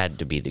 That had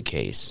to be the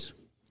case.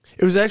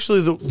 It was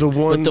actually the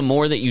one... But the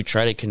more that you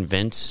try to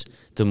convince,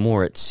 the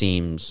more it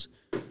seems...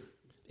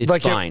 It's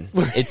like fine.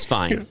 It's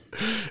fine.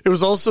 It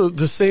was also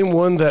the same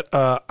one that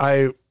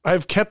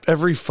I've kept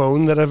every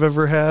phone that I've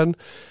ever had,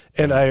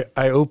 and I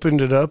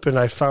opened it up and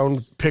I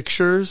found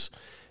pictures,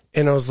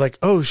 and I was like,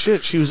 oh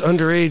shit, she was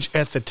underage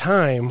at the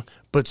time,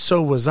 but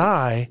so was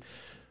I.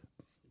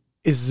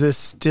 Is this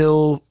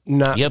still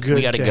not good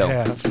we gotta to go.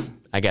 have?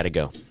 I gotta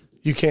go.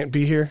 You can't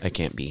be here? I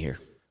can't be here.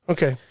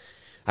 Okay.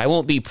 I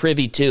won't be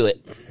privy to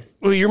it.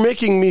 Well, you're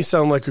making me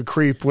sound like a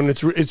creep when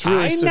it's really...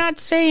 I'm not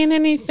saying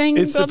anything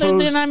It's other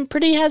supposed- than I'm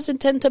pretty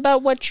hesitant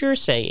about what you're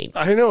saying.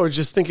 I know, I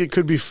just think it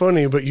could be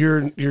funny, but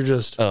you're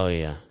just... Oh,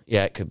 yeah.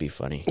 Yeah, it could be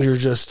funny. You're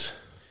just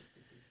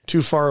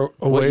too far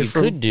away What you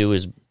from... could do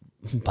is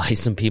buy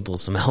some people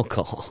some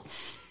alcohol.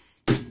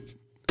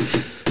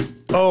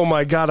 Oh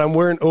my God, I'm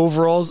wearing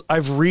overalls.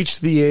 I've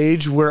reached the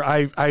age where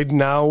I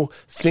now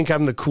think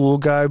I'm the cool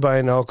guy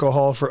buying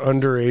alcohol for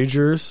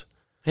underagers.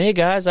 Hey,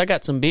 guys, I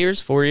got some beers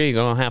for you. You're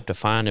going to have to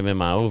find them in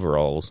my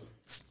overalls.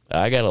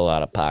 I got a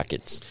lot of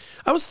pockets.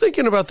 I was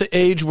thinking about the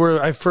age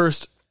where I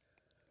first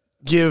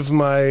give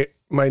my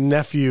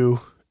nephew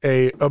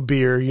a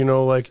beer, you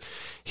know, like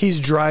he's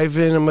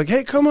driving. I'm like,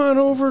 hey, come on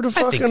over to I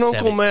think fucking Uncle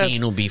 17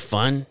 Matt's. will be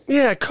fun.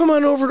 Yeah, come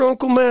on over to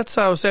Uncle Matt's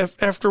house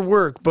after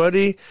work,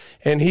 buddy.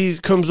 And he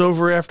comes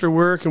over after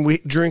work and we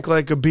drink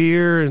like a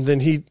beer, and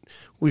then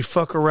we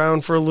fuck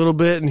around for a little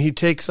bit and he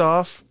takes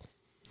off.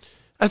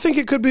 I think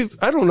it could be,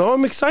 I don't know,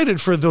 I'm excited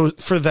for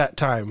that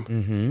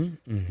time.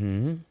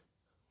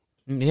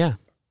 Yeah.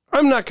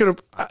 I'm not going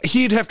to,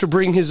 he'd have to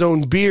bring his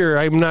own beer.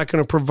 I'm not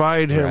going to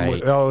provide him Right.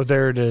 with, oh,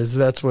 there it is.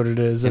 That's what it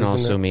is. And isn't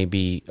also it?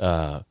 maybe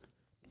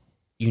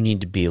you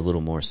need to be a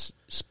little more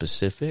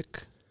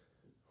specific.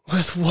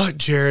 With what,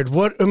 Jared?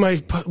 What am I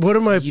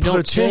You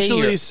don't say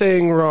potentially you're-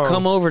 saying wrong?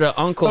 Come over to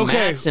Uncle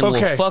Okay, Matt's and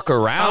okay. we'll fuck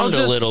around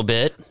I'll a little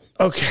bit.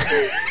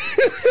 Okay.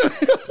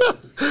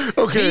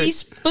 Okay. Be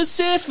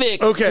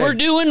specific. Okay. We're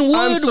doing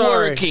I'm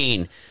sorry.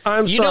 woodworking.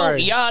 I'm you sorry.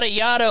 don't yada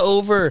yada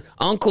over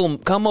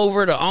come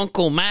over to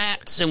Uncle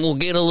Matt's and we'll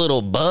get a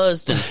little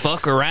buzzed and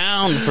fuck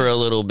around for a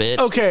little bit.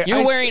 Okay,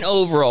 You're wearing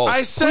overalls.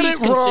 I said Please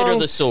it wrong. consider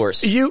the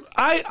source.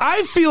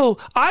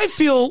 I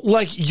feel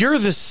like you're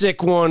the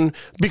sick one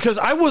because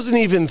I wasn't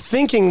even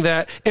thinking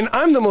that, and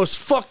I'm the most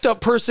fucked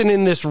up person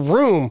in this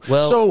room.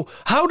 Well- so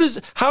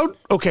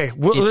okay,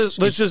 well,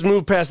 let's just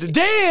move past it.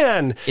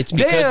 Dan, It's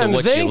because Dan, of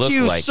what thank you look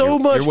you like. so You're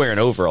much. wearing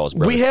overalls,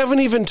 bro. We haven't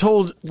even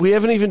told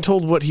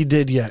what he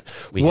did yet.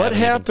 What haven't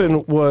even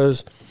happened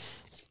was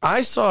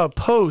I saw a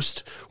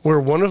post where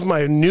one of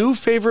my new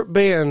favorite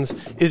bands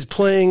is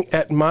playing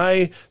at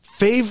my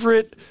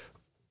favorite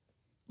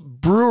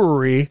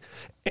brewery.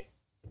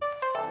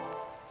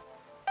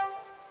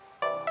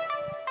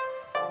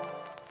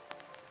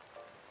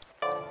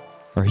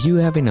 Are you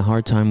having a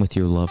hard time with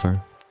your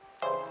lover?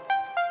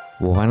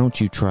 Well, why don't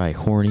you try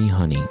Horny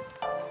Honey?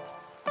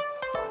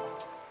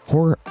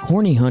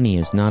 Horny Honey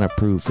is not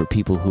approved for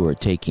people who are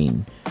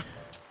taking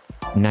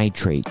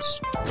nitrates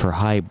for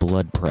high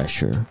blood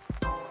pressure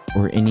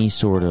or any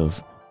sort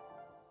of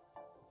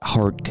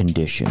heart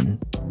condition.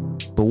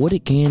 But what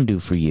it can do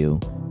for you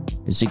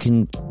is it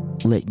can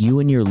let you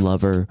and your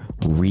lover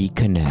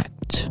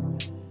reconnect.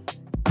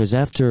 Because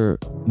after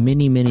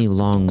many, many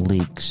long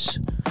leaks,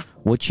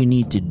 what you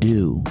need to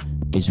do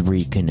is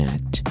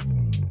reconnect.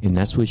 And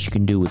that's what you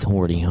can do with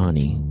Horny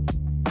Honey.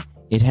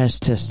 It has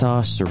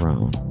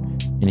testosterone.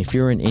 And if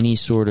you're in any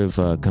sort of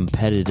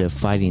competitive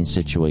fighting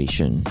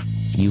situation,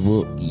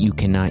 you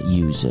cannot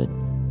use it.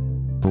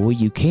 But what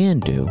you can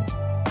do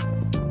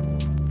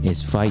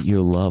is fight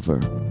your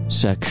lover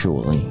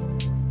sexually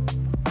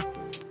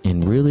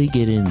and really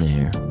get in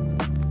there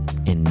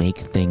and make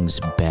things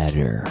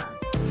better.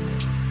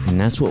 And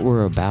that's what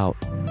we're about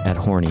at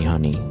Horny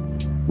Honey.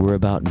 We're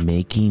about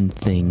making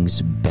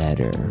things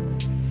better.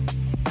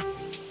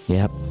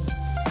 Yep.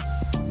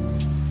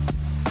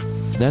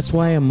 That's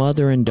why a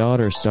mother and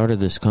daughter started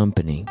this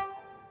company.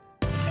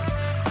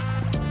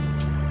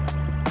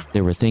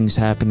 There were things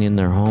happening in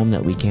their home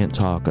that we can't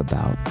talk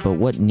about. But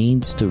what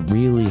needs to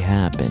really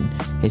happen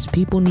is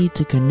people need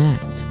to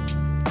connect.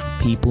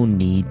 People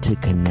need to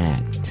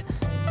connect.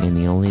 And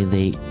the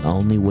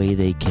only way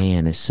they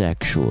can is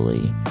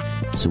sexually.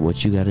 So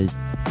what you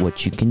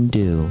can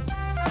do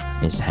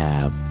is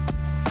have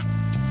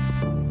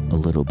a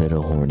little bit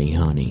of Horny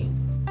Honey.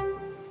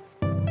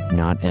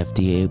 Not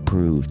FDA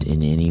approved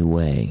in any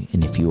way.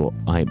 And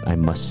I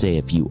must say,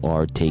 if you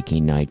are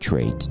taking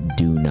nitrates,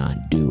 do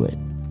not do it.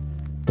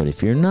 But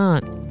if you're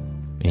not,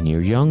 and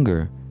you're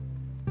younger,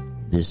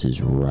 this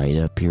is right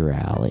up your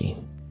alley,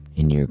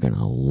 and you're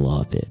gonna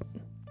love it.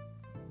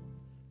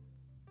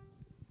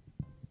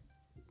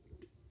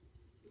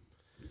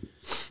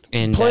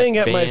 And Playing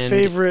that at my band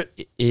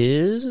favorite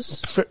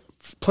is.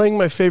 playing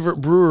my favorite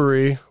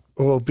brewery.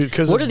 Well,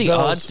 because What of are the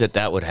Bell's. odds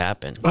that would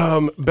happen?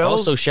 Bell's.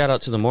 Also, shout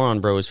out to the Moron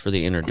Bros for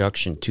the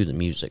introduction to the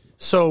music.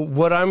 So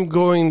what I'm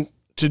going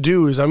to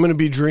do is I'm going to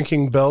be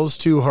drinking Bell's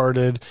Two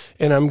Hearted,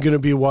 and I'm going to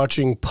be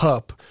watching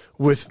Pup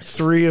with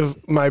three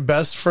of my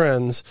best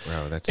friends.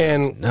 Bro, that's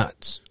and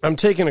nuts. I'm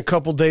taking a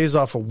couple days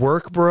off of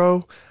work,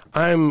 bro.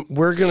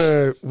 We're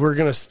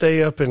gonna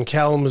stay up in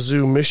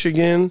Kalamazoo,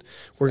 Michigan.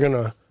 We're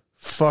gonna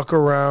fuck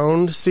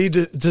around. See,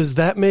 does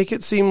that make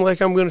it seem like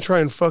I'm gonna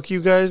try and fuck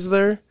you guys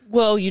there?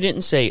 Well, you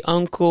didn't say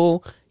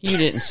uncle. You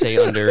didn't say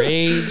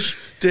underage.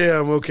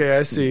 Damn. Okay,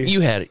 I see.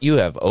 You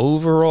have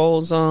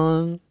overalls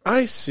on.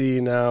 I see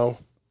now.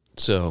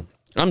 So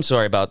I'm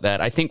sorry about that.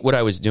 I think what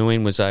I was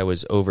doing was I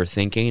was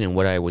overthinking, and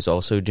what I was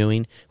also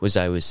doing was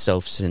I was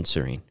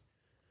self-censoring.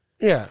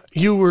 Yeah,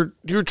 you're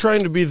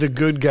trying to be the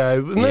good guy.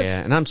 And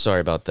And I'm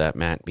sorry about that,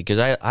 Matt, because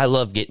I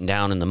love getting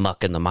down in the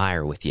muck and the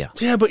mire with you.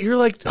 Yeah, but you're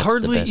like That's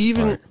hardly the best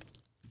even. part.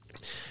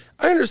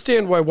 I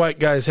understand why white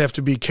guys have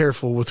to be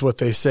careful with what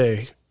they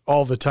say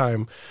all the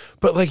time,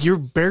 but like you're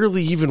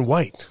barely even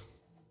white.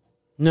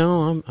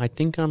 No, I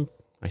think I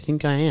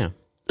am.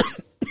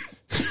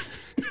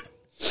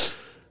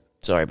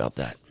 Sorry about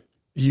that.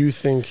 You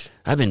think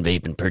I've been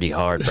vaping pretty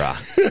hard,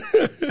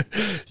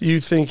 brah. you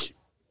think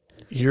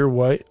you're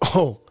white?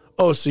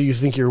 Oh, so you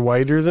think you're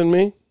whiter than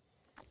me?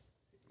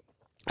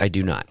 I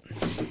do not.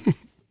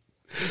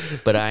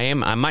 But I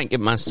am. I might get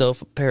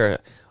myself a pair of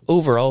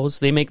overalls.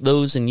 They make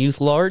those in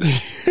youth large.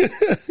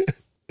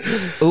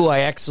 Oh,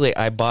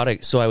 I bought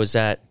it. So I was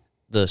at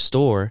the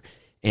store,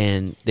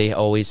 and they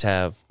always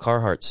have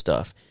Carhartt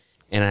stuff.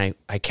 And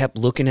I kept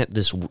looking at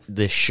this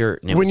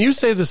shirt. And When you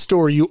say the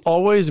store, you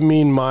always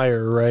mean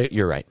Meyer, right?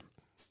 You're right.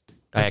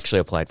 I actually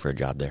applied for a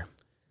job there.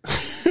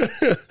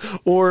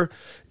 Or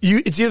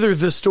it's either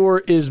the store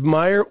is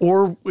Meyer,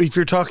 or if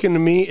you're talking to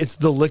me, it's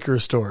the liquor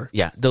store.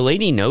 Yeah, the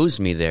lady knows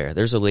me there.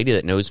 There's a lady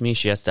that knows me.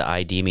 She has to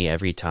ID me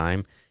every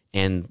time.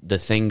 And the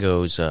thing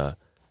goes,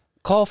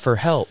 call for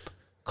help.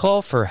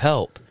 Call for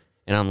help.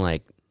 And I'm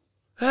like,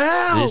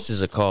 Help! this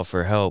is a call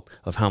for help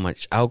of how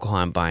much alcohol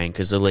I'm buying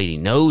because the lady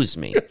knows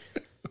me.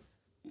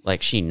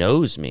 Like, she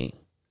knows me.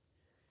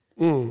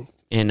 And,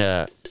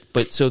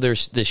 but so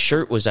this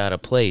shirt was out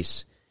of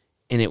place.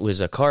 And it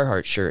was a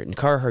Carhartt shirt, and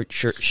Carhartt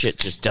shirt shit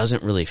just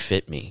doesn't really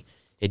fit me.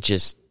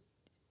 It's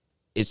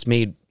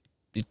made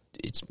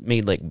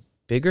like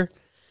bigger.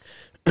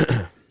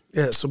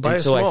 Yeah, so buy a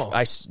so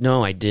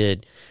small. I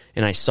did,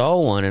 and I saw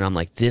one, and I'm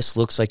like, this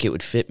looks like it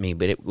would fit me,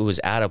 but it was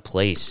out of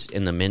place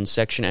in the men's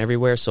section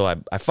everywhere. So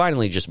I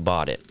finally just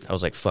bought it. I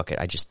was like, fuck it,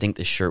 I just think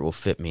this shirt will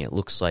fit me. It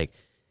looks like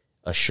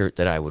a shirt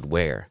that I would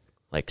wear,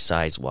 like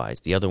size wise.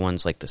 The other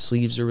ones, like the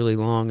sleeves are really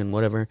long and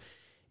whatever,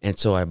 and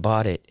so I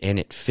bought it, and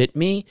it fit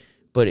me.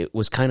 But it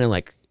was kind of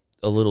like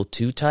a little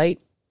too tight.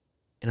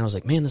 And I was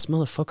like, man, this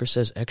motherfucker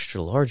says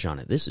extra large on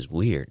it. This is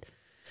weird.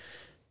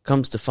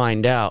 Comes to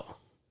find out,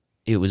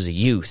 it was a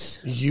youth.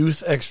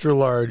 Youth extra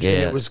large. Yeah.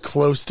 And it was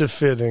close to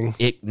fitting.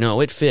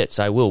 It fits.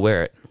 I will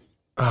wear it.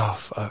 Oh,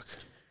 fuck.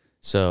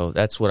 So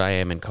that's what I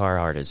am in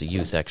Carhartt, as a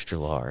youth extra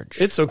large.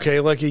 It's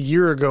okay. Like a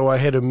year ago, I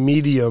had a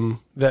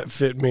medium that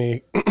fit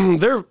me.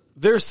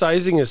 Their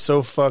sizing is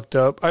so fucked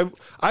up.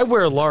 I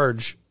wear a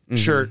large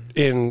shirt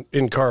in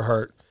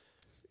Carhartt.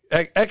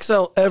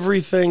 XL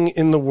everything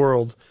in the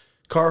world.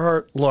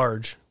 Carhartt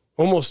large.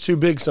 Almost too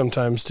big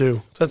sometimes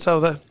too. That's how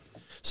that.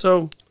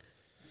 So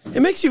it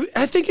makes you.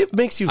 I think it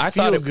makes you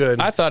feel good.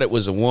 I thought it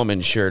was a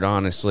woman's shirt,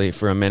 honestly,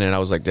 for a minute. I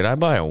was like, did I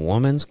buy a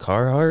woman's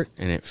Carhartt?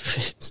 And it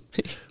fits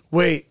me.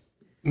 Wait,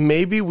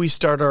 maybe we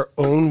start our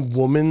own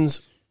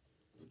woman's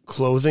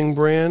clothing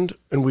brand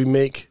and we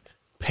make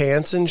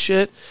pants and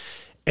shit.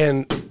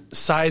 And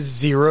size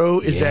 0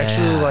 is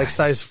actually like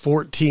size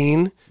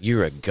 14.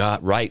 You're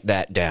write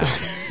that down.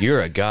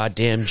 You're a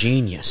goddamn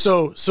genius.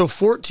 So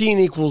 14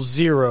 equals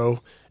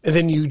 0, and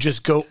then you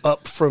just go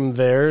up from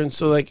there. And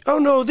so like, oh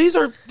no, these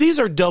are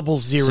double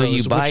zeros, So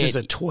you buy which is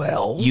it- a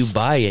 12. You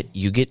buy it,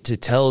 you get to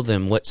tell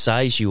them what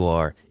size you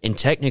are, and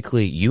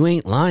technically, you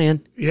ain't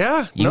lying.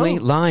 Yeah, You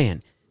ain't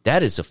lying.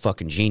 That is a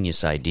fucking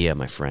genius idea,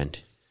 my friend.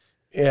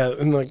 Yeah,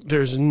 and like,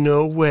 there's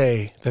no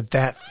way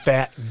that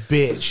fat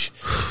bitch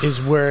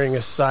is wearing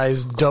a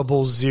size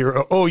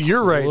 00. Oh,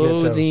 you're writing it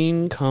down.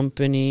 Clothing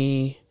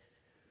company.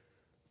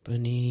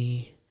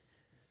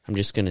 I'm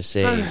just going to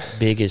say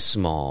big is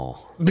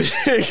small. Big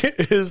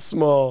is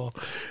small.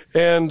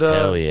 And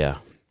Hell yeah.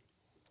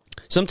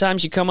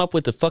 Sometimes you come up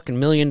with a fucking $1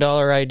 million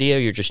idea,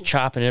 you're just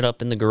chopping it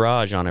up in the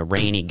garage on a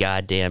rainy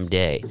goddamn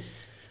day.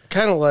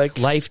 kind of like,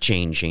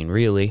 Life-changing,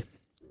 really.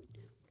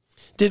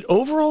 did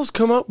overalls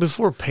come out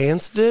before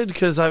pants did?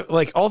 Because I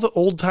like all the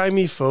old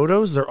timey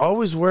photos. They're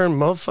always wearing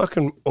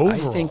motherfucking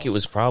overalls. I think it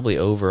was probably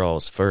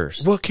overalls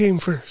first. What came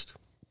first?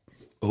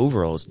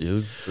 Overalls,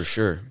 dude, for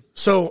sure.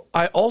 So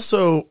I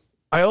also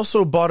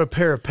bought a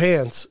pair of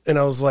pants, and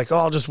I was like, oh,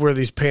 I'll just wear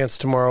these pants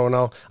tomorrow, and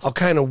I'll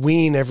kind of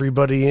wean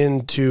everybody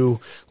into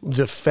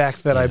the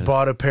fact that I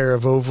bought a pair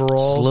of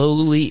overalls.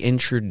 Slowly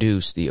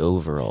introduce the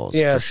overalls.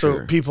 Yeah, for so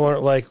sure. people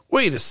aren't like,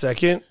 wait a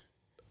second,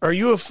 are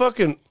you a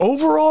fucking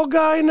overall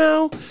guy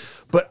now?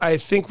 But I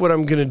think what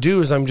I'm going to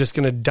do is I'm just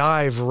going to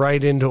dive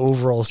right into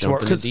overalls Jump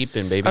tomorrow. in the deep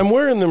end, baby. I'm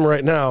wearing them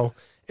right now,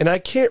 and I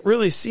can't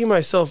really see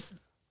myself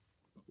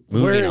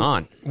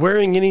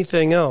wearing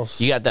anything else.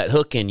 You got that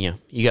hook in you.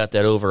 You got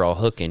that overall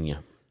hook in you.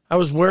 I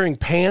was wearing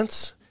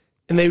pants,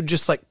 and they would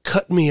just like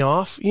cut me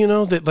off. You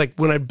know that like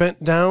when I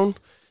bent down,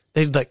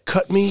 they'd like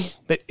cut me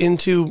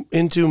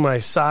into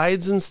my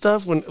sides and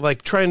stuff when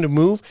like trying to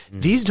move.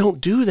 These don't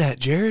do that,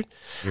 Jared.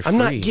 You're I'm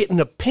not free. getting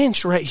a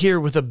pinch right here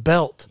with a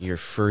belt. You're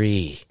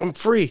free. I'm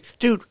free,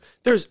 dude.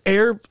 There's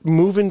air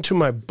moving to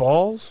my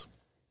balls.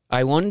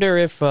 I wonder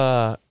if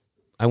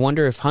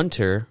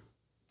Hunter,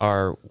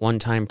 our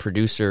one-time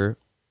producer,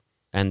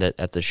 and that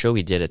at the show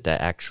he did at that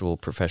actual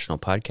professional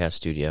podcast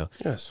studio.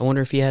 Yes. I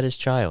wonder if he had his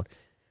child.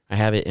 I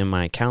have it in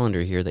my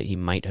calendar here that he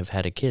might have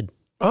had a kid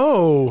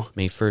Oh,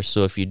 May 1st.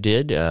 So if you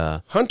did,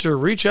 Hunter,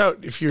 reach out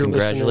if you're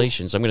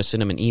congratulations. I'm going to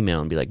send him an email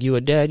and be like, you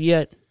a dad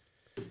yet?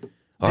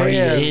 Are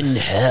Dan. you in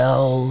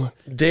hell?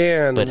 listening.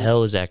 Dan, But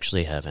hell is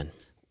actually heaven.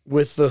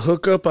 with the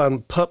hookup on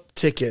pup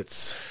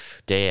tickets.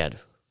 Dad,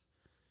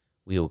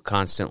 we will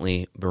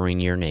constantly bring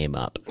your name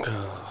up.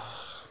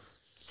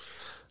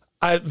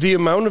 The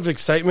amount of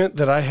excitement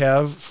that I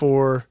have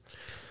for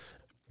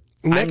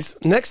next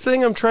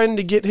thing I'm trying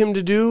to get him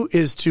to do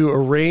is to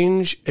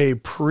arrange a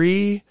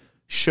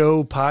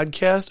pre-show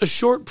podcast, a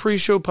short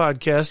pre-show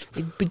podcast.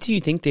 But do you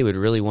think they would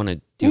really want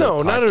to do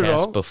No, a not at podcast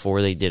all.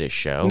 before they did a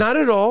show? Not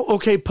at all.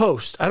 Okay,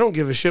 post. I don't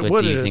give a shit But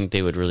what do it you is. think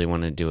they would really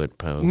want to do it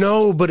post?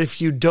 No, but if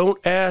you don't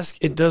ask,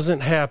 it doesn't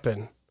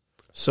happen.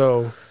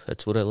 So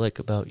That's what I like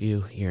about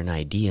you. You're an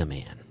idea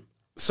man.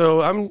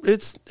 So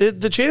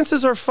the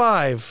chances are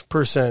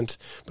 5%,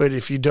 but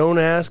if you don't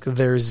ask,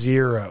 they're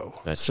 0.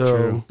 That's so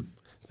true.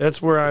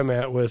 That's where I'm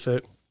at with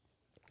it.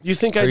 You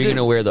think Are you going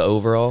to wear the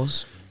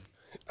overalls?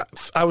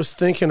 I was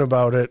thinking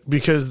about it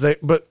because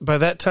but by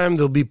that time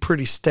they'll be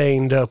pretty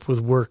stained up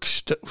with work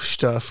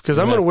stuff because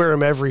I'm going to wear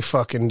them every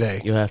fucking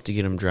day. You'll have to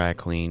get them dry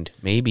cleaned.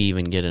 Maybe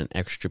even get an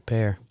extra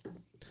pair.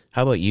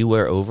 How about you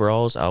wear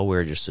overalls? I'll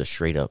wear just a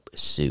straight up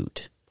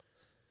suit.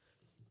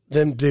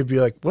 Then they'd be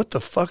like, what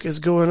the fuck is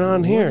going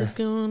on here? What's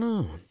going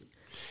on?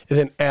 And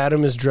then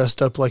Adam is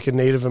dressed up like a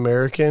Native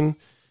American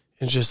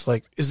and just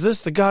like, is this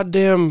the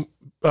goddamn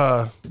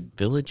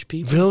Village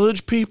people?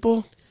 Village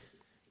people?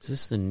 Is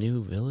this the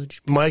new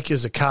village? Mike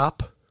is a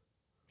cop.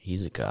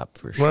 He's a cop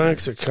for sure.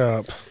 Mike's a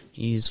cop.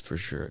 He's for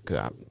sure a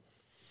cop.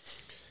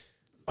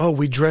 Oh,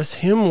 we dress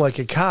him like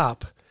a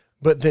cop,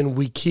 but then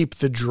we keep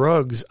the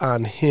drugs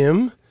on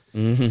him.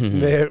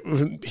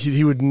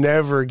 He would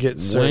never get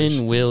searched.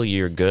 When will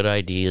your good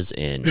ideas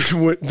end?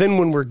 Then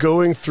when we're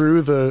going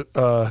through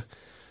the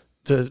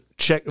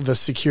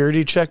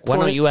security checkpoint,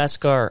 Why don't you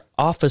ask our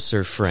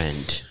officer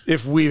friend?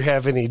 if we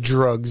have any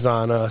drugs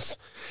on us?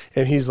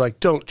 And he's like,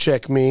 don't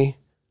check me.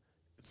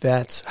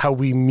 That's how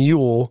we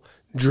mule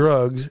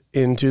drugs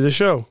into the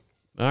show.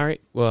 All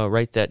right. Well,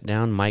 write that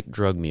down. Mike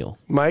Drug Mule.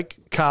 Mike,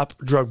 cop,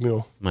 drug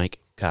mule. Mike,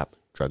 cop,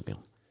 drug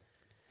mule.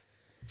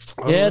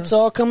 Yeah, it's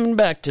all coming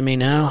back to me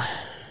now.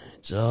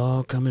 It's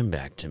all coming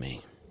back to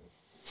me.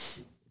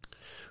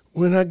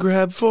 When I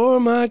grab for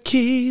my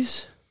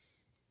keys.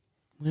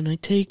 When I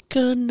take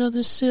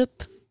another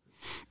sip.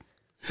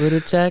 But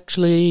it's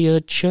actually a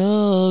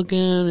chug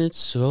and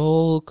it's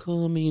all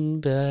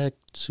coming back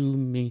to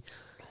me.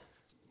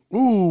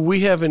 Ooh,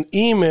 we have an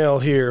email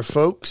here,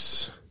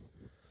 folks.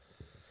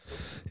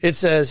 It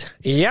says,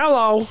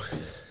 yellow.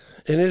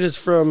 And it is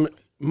from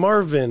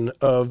Marvin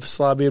of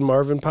Slobby and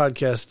Marvin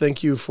podcast.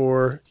 Thank you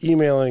for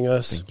emailing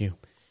us. Thank you.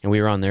 And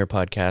we were on their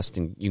podcast,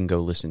 and you can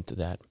go listen to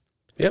that.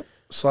 Yep.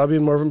 Slobby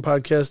and Marvin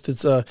podcast.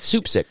 It's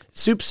Soup Sick.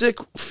 Soup Sick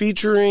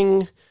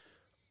featuring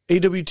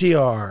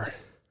AWTR.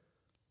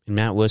 And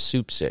Matt was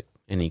Soup Sick,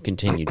 and he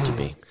continued to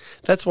be.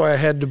 That's why I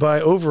had to buy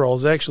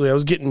overalls. Actually, I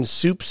was getting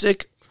Soup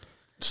Sick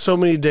so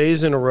many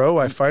days in a row.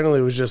 I finally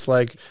was just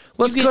like,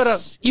 let's cut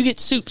out. You get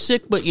Soup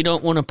Sick, but you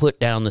don't want to put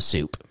down the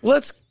soup.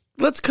 Let's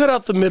cut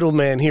out the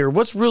middleman here.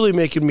 What's really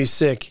making me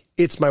sick?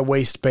 It's my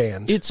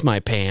waistband. It's my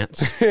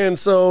pants. And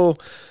so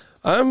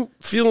I'm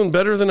feeling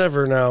better than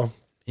ever now.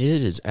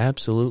 It is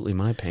absolutely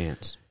my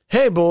pants.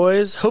 Hey,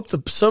 boys. Hope the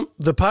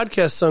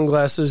podcast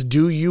sunglasses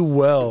do you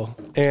well.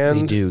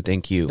 And They do.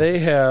 Thank you. They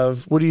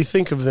have. What do you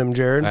think of them,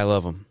 Jared? I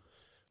love them.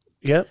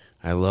 Yep.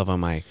 I love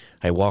them. I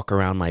walk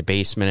around my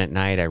basement at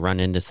night. I run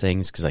into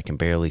things because I can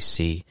barely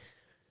see.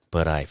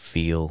 But I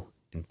feel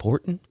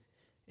important.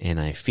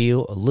 And I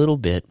feel a little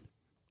bit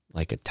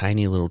like a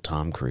tiny little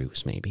Tom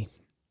Cruise, maybe.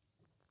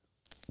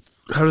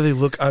 How do they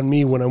look on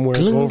me when I'm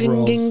wearing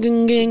overalls?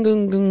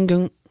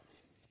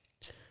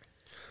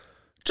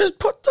 Just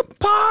put the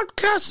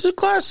podcast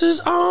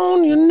glasses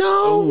on your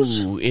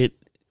nose. Ooh, it's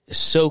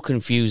so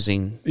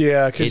confusing.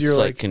 Yeah, because you're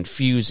like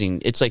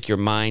confusing. It's like your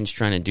mind's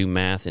trying to do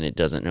math and it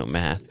doesn't know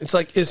math. It's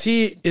like, is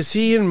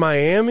he in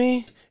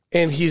Miami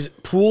and he's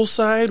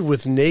poolside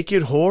with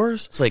naked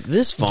whores? It's like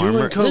this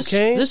farmer, doing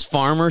cocaine? This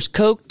farmer's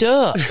coked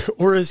up.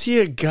 Or is he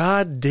a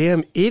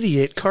goddamn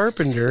idiot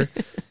carpenter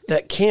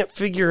that can't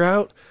figure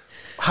out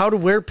how to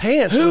wear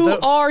pants? Who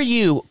are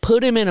you?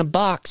 Put him in a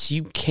box.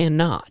 You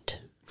cannot.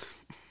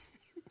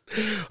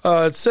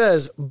 It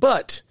says,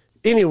 but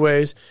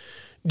anyways,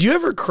 do you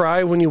ever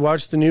cry when you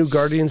watch the new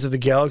Guardians of the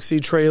Galaxy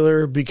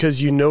trailer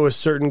because you know a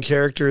certain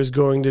character is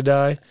going to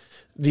die?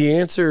 The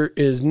answer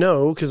is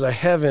no, because I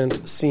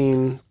haven't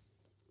seen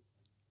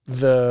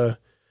the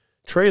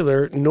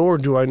trailer, nor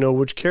do I know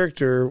which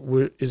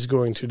character is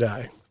going to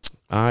die.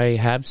 I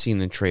have seen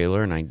the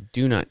trailer, and I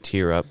do not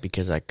tear up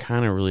because I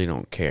kind of really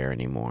don't care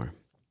anymore.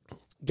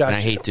 Gotcha. And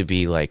I hate to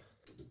be like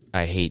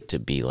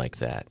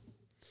that.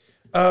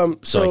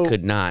 So I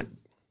could not,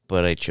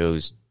 but I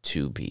chose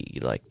to be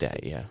like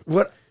that. Yeah.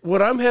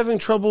 What I'm having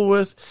trouble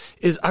with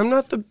is I'm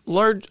not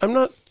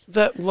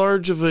that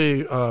large of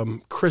a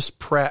Chris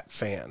Pratt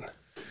fan.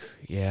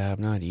 Yeah,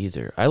 I'm not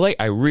either.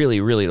 I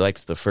really, really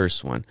liked the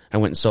first one. I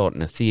went and saw it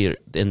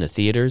in the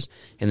theaters,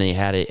 and they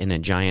had it in a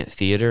giant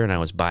theater, and I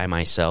was by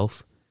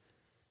myself.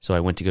 So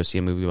I went to go see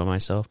a movie by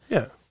myself.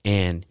 Yeah.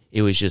 And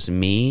it was just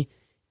me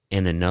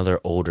and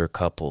another older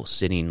couple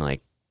sitting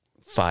like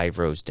 5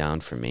 rows down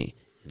from me.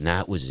 And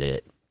that was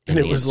it. And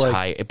it was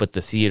but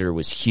the theater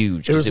was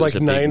huge. It was like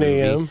 9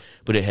 a.m.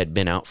 But it had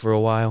been out for a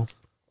while.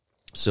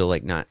 So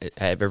like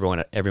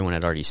everyone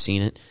had already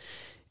seen it.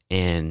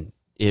 And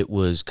it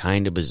was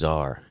kind of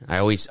bizarre. I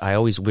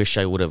always wish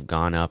I would have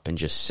gone up and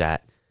just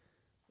sat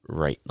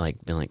right,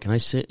 like been like, can I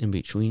sit in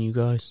between you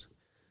guys?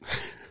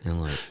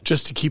 And like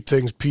just to keep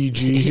things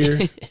PG here.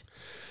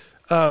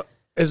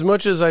 As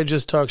much as I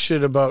just talk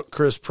shit about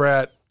Chris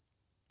Pratt,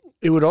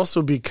 it would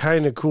also be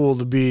kind of cool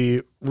to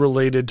be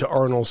related to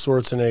Arnold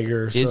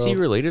Schwarzenegger. Is he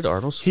related to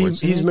Arnold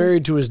Schwarzenegger? He's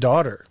married to his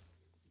daughter.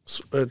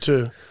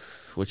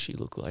 What'd she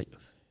look like?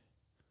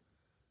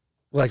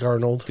 Like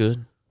Arnold.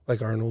 Good.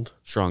 Like Arnold.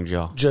 Strong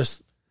jaw.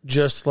 Just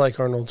like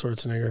Arnold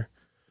Schwarzenegger.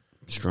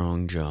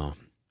 Strong jaw.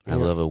 I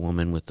love a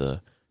woman with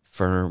a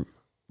firm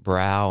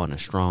brow and a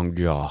strong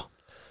jaw.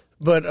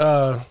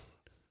 But,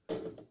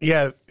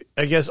 yeah,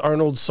 I guess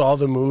Arnold saw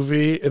the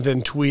movie and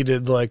then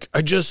tweeted, like,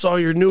 I just saw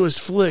your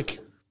newest flick,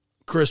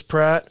 Chris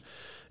Pratt,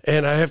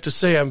 and I have to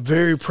say I'm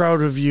very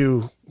proud of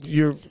you.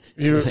 You're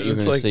You're going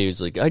to say,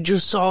 it's like, I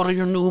just saw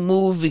your new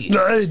movie.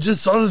 I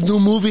just saw the new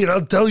movie, and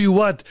I'll tell you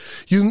what,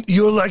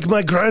 you're like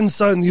my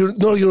grandson.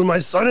 You're my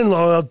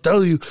son-in-law. I'll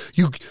tell you,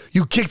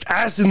 you kicked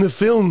ass in the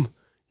film.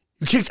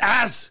 You kicked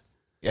ass.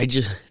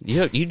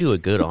 You do a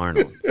good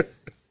Arnold.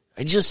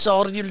 I just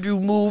saw your new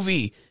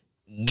movie.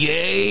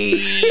 Gay.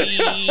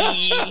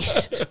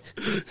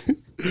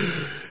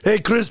 Hey,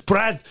 Chris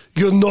Pratt,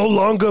 you're no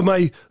longer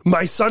my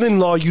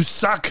son-in-law. You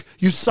suck.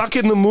 You suck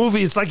in the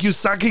movie. It's like you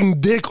sucking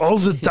dick all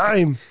the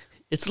time.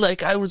 It's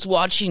like I was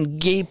watching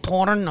gay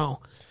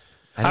porno.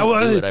 I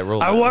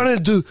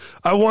wanted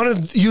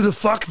you to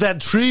fuck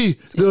that tree.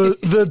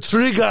 The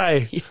tree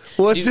guy.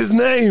 What's his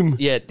name?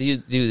 Yeah,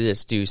 do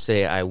this. Do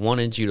say, I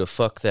wanted you to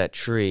fuck that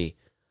tree.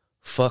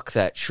 Fuck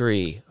that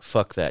tree.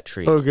 Fuck that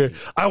tree. Okay.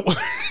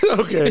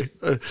 Okay.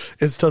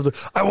 It's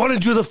tough. I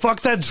wanted you to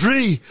fuck that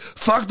tree.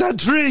 Fuck that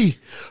tree.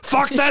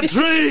 Fuck that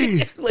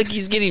tree. Like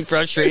he's getting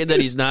frustrated that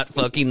he's not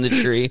fucking the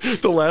tree.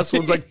 The last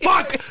one's like,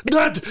 fuck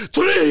that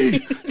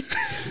tree.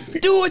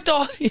 Do it,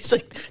 though. He's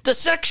like, the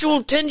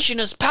sexual tension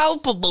is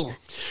palpable.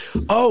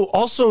 Oh,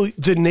 also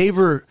the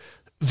neighbor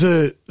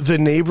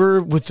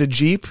with the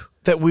Jeep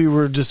that we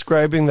were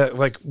describing that,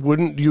 like,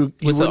 wouldn't you...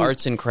 With the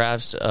arts and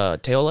crafts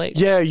taillight?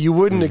 Yeah, you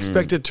wouldn't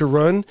expect it to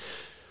run.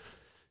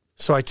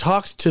 So I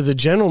talked to the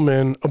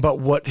gentleman about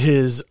what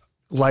his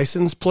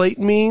license plate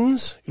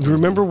means.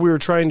 Remember we were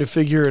trying to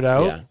figure it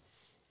out? Yeah.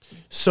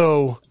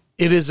 So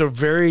it is a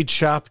very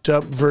chopped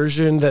up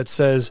version that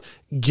says,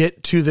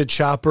 get to the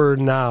chopper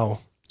now.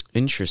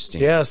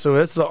 Interesting. Yeah, so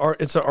it's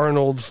an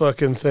Arnold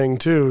fucking thing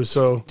too.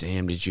 So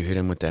damn, did you hit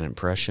him with that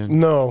impression?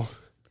 No.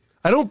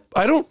 I don't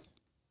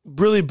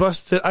really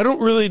bust it. I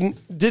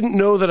didn't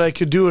know that I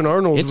could do an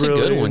Arnold. It's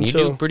really, a good one. You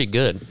do pretty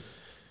good.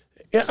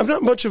 Yeah, I'm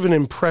not much of an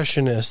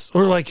impressionist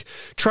or like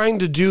trying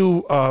to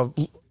do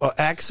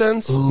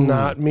accents. Ooh,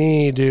 not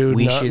me, dude.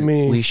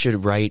 We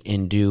should write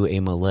and do a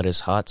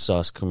Miletta's hot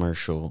sauce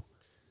commercial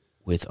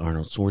with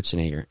Arnold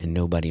Schwarzenegger, and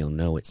nobody will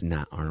know it's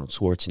not Arnold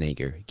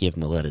Schwarzenegger. Give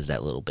Miletta's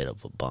that little bit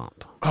of a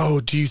bump. Oh,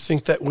 do you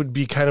think that would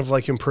be kind of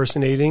like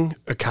impersonating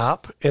a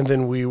cop, and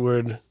then we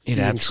would It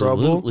be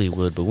absolutely in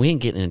trouble? would, but we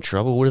ain't getting in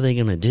trouble. What are they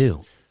going to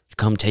do?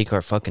 Come take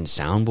our fucking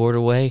soundboard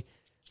away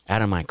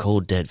out of my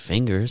cold, dead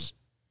fingers?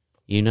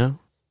 You know?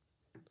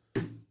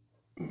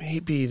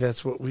 Maybe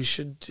that's what we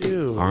should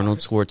do. Arnold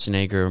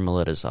Schwarzenegger,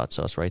 Miletta's hot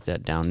sauce. Write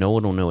that down. No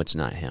one will know it's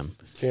not him.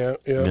 Yeah.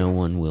 No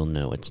one will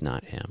know it's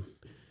not him.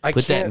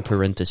 Put that in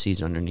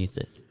parentheses underneath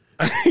it.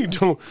 I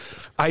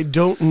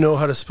don't know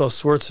how to spell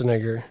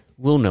Schwarzenegger.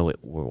 We'll know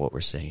what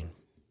we're saying.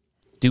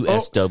 Do SW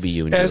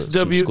and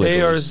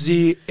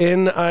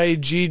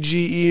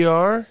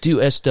SWARZNIGGER.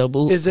 Do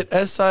SW. Is it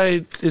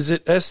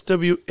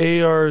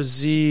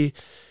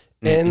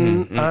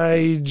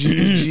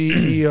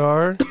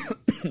SWARZNIGGER?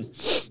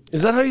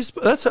 Is that how you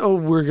spell? That's how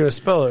we're gonna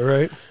spell it,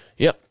 right?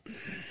 Yep.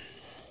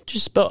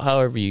 Just spell it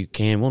however you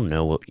can. We'll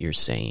know what you're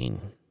saying.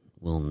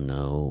 Will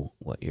know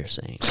what you're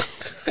saying.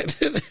 I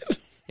didn't.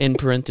 In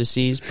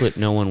parentheses, put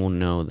no one will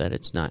know that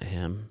it's not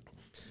him.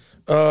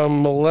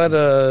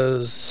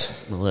 Miletta's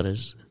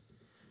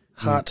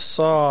hot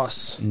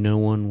sauce. No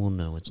one will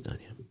know it's not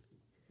him.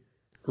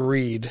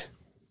 Read.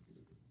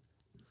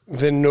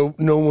 Then no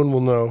one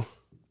will know.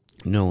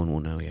 No one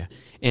will know, yeah.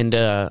 And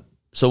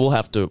so we'll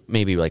have to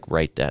maybe like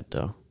write that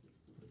though,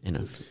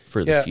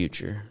 for the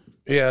future.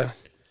 Yeah.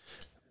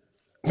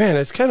 Man,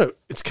 it's kind of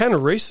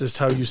racist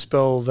how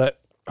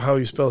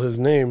you spell his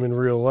name in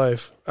real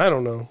life. I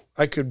don't know.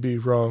 I could be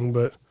wrong,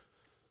 but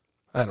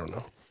I don't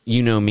know.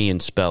 You know me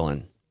and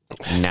spelling.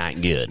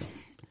 Not good.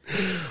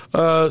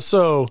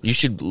 So you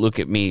should look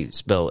at me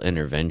spell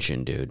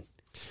intervention, dude.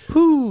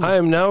 I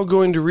am now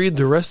going to read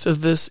the rest of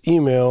this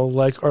email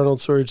like Arnold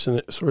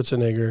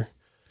Schwarzenegger.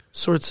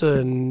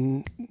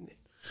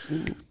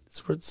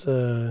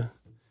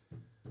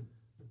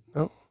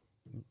 No?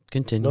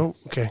 Continue. No?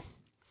 Okay.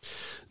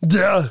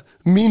 Duh,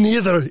 me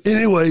neither.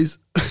 Anyways.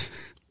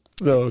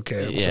 No,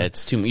 okay. Yeah,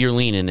 it's too. You're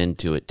leaning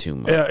into it too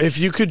much. Yeah, if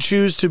you could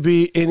choose to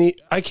be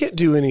I can't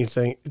do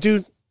anything,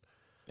 dude.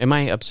 Am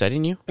I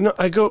upsetting you? No,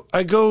 I go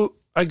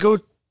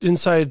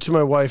inside to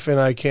my wife and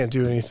I can't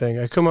do anything.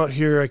 I come out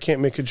here, I can't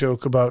make a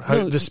joke about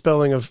the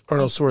spelling of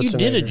Arnold Schwarzenegger. You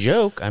did a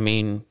joke. I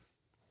mean,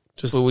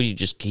 will you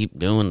just keep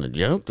doing the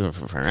joke for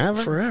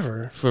forever?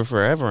 Forever. For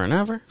forever and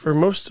ever? For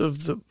most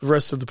of the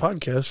rest of the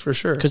podcast, for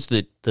sure. Because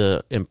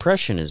the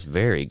impression is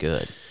very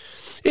good.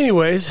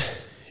 Anyways,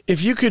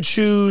 if you could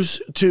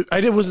choose to,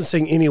 wasn't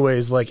saying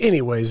anyways, like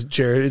anyways,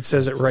 Jared. It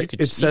says it right. You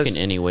can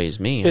anyways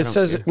me. It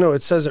says it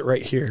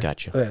right here.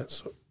 Gotcha. Yeah,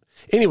 so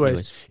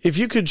Anyways, if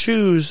you could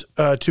choose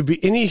to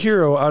be any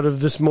hero out of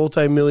this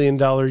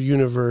multi-million-dollar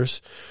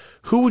universe,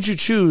 who would you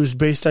choose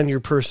based on your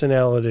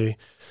personality?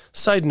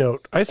 Side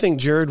note, I think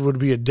Jared would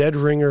be a dead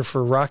ringer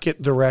for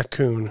Rocket the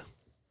Raccoon.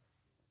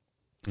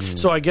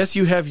 So I guess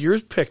you have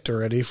yours picked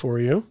already for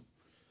you.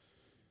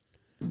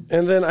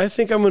 And then I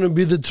think I'm going to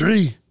be the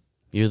tree.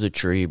 You're the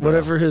tree, bro.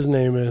 Whatever his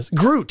name is.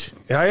 Groot.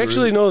 I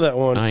actually know that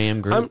one. I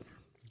am Groot.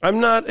 I'm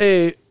not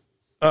a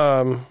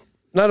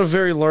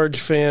very large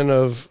fan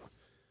of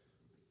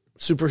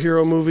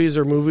superhero movies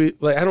or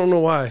like I don't know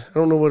why. I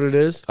don't know what it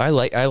is. I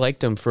liked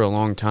them for a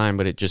long time,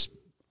 but it just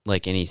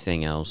like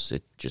anything else,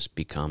 it just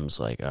becomes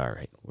like, all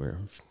right,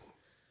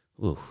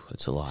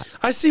 it's a lot.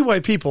 I see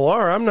why people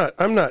are. I'm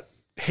not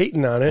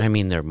hating on it. I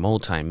mean, they're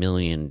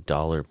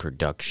multi-million-dollar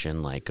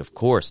production. Like, of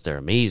course, they're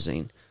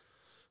amazing.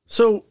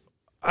 So,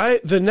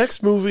 the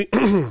next movie.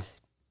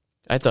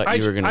 I thought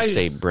you were going to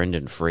say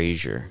Brendan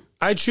Fraser.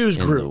 I choose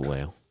in Groot. The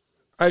Whale.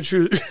 I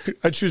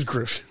choose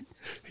Groot.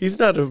 He's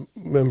not a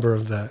member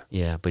of that.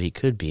 Yeah, but he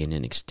could be in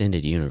an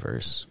extended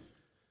universe.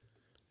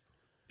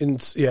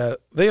 Yeah,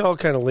 they all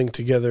kind of link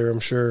together, I'm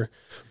sure.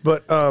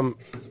 But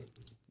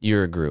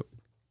you're a Groot.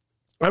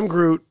 I'm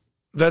Groot.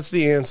 That's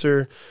the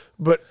answer.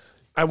 But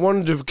I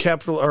wanted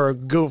to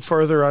go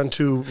further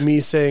onto me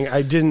saying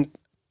I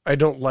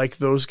don't like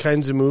those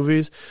kinds of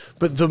movies.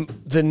 But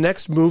the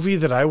next movie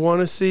that I want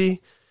to see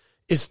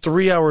is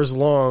 3 hours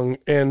long,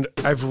 and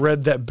I've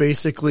read that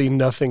basically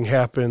nothing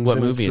happens. What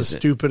and movie it's is the it?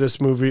 Stupidest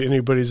movie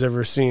anybody's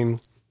ever seen.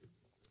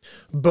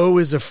 Beau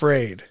is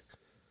Afraid.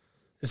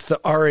 It's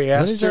the Ari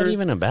Aster. What is that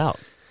even about?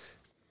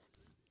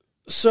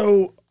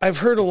 So I've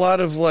heard a lot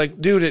of like,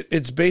 dude,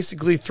 it's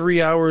basically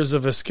 3 hours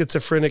of a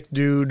schizophrenic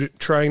dude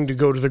trying to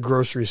go to the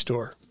grocery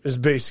store is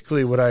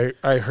basically what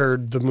I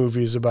heard the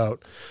movie's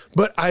about.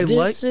 But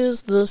This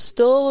is the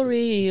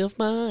story of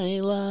my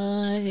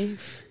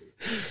life.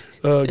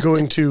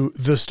 Going to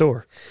the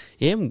store.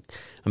 Yeah,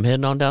 I'm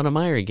heading on down to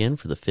Meyer again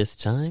for the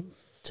 5th time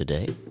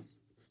today.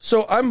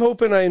 So I'm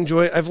hoping I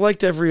enjoy it. I've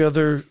liked every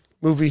other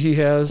movie he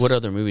has. What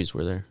other movies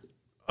were there?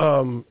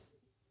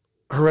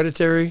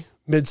 Hereditary,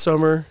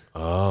 Midsummer.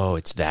 Oh,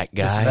 it's that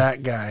guy. It's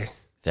that guy.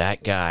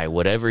 That guy.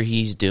 Whatever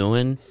he's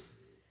doing,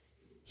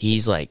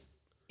 he's like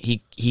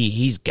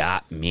he's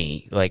got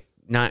me. Like,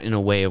 not in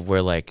a way of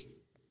where like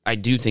I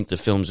do think the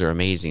films are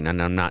amazing,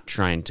 and I'm not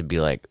trying to be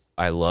like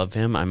I love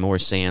him. I'm more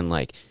saying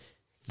like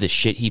the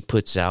shit he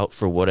puts out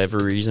for whatever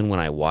reason when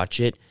I watch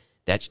it,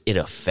 that it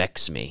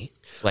affects me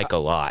like a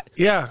lot.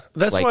 Yeah,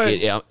 that's like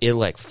why it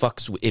like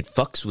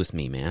fucks with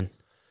me, man.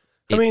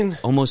 I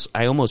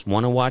almost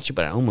want to watch it,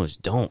 but I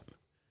almost don't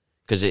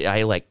because it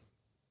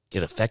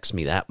affects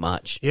me that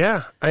much.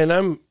 Yeah,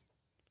 and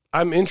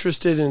I'm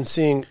interested in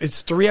seeing.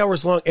 It's 3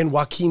 hours long, and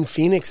Joaquin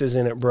Phoenix is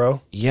in it,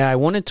 bro. Yeah, I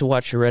wanted to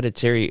watch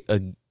Hereditary.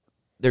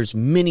 There's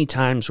many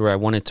times where I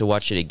wanted to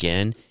watch it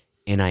again,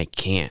 and I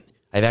can't.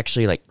 I've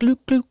actually like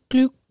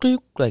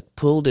like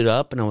pulled it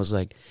up, and I was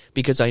like,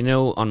 because I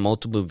know on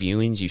multiple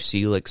viewings you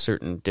see like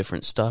certain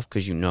different stuff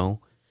because you know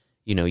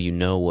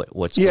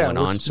what's going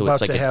on, so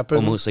it's like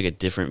almost like a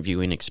different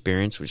viewing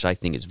experience, which I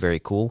think is very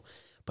cool.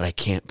 But I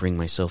can't bring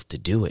myself to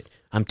do it.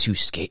 I'm too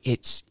scared.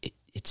 It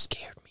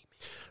scared me.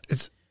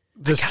 It's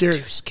too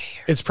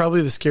scared. It's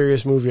probably the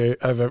scariest movie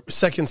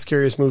second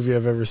scariest movie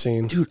I've ever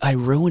seen. Dude, I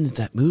ruined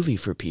that movie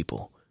for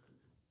people.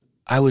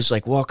 I was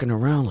like walking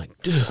around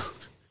like, dude,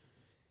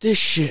 this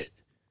shit,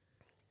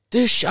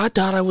 I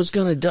thought I was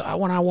gonna die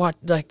when I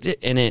watched like this.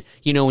 And it,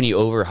 when you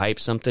overhype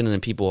something and then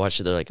people watch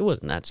it, they're like, it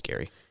wasn't that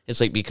scary. It's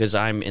like because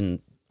I'm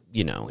in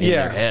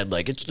their head,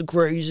 like it's the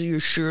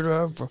craziest shit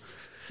ever.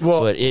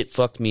 Well, but it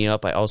fucked me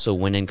up. I also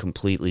went in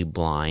completely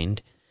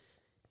blind,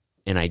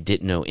 and I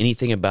didn't know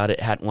anything about it.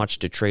 Hadn't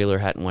watched a trailer.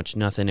 Hadn't watched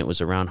nothing. It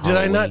was around Halloween.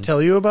 Did I not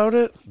tell you about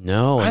it?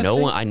 No,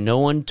 no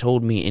one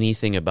told me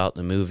anything about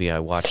the movie. I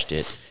watched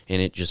it,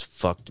 and it just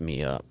fucked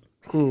me up.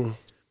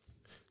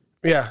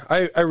 Yeah,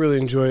 I really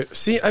enjoy it.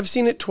 See, I've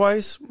seen it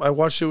twice. I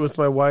watched it with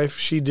my wife.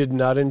 She did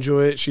not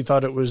enjoy it. She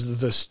thought it was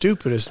the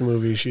stupidest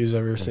movie she's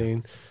ever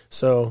seen.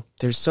 So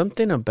there's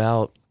something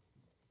about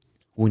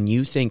when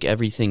you think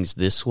everything's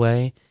this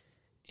way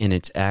and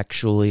it's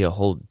actually a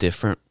whole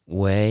different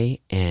way,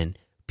 and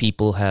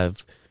people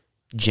have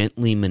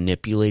gently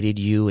manipulated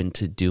you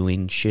into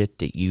doing shit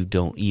that you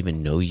don't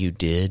even know you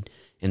did,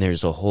 and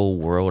there's a whole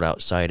world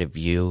outside of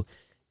you,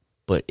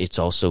 but it's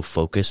also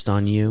focused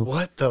on you.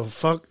 What the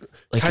fuck?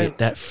 Like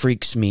that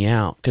freaks me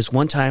out. Because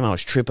one time I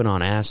was tripping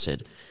on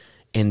acid,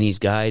 and these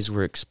guys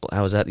were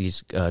I was at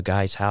these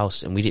guys'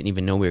 house, and we didn't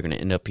even know we were going to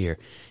end up here,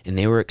 and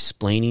they were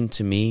explaining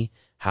to me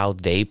how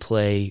they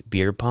play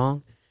beer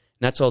pong, and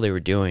that's all they were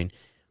doing.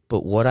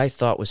 But what I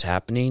thought was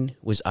happening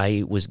was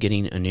I was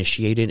getting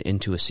initiated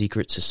into a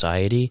secret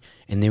society,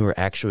 and they were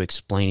actually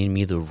explaining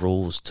me the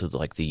rules to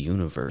like the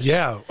universe.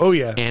 Yeah. Oh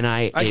yeah. And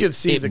I could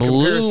see the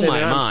blew comparison.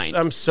 my mind.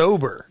 I'm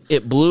sober.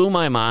 It blew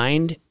my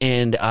mind,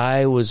 and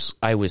I was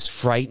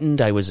frightened.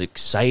 I was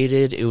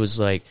excited. It was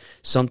like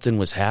something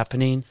was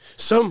happening.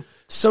 Some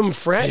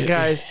frat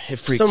guys. It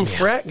freaked some me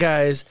frat out.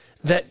 guys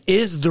that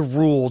is the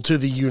rule to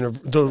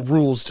the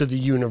rules to the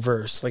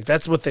universe. Like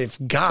that's what they've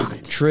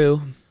got.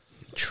 True.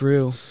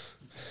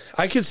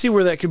 I could see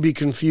where that could be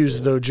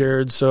confused though,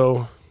 Jared.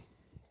 So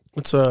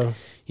it's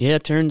Yeah,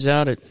 it turns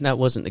out that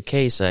wasn't the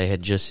case. I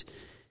had just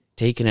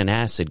taken an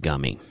acid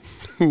gummy,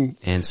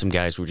 and some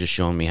guys were just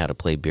showing me how to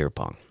play beer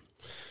pong.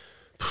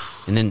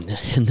 And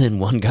then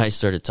one guy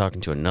started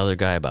talking to another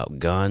guy about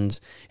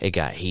guns. It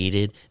got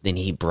heated. Then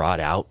he brought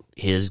out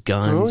his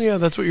guns. Oh yeah,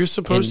 that's what you're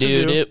supposed to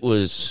do. Dude, it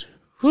was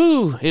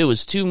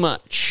too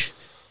much.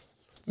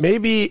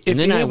 Maybe if And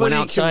then I anybody went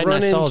outside can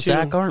and run I saw into,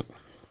 Zach Arndt.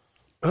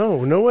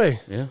 Oh no way!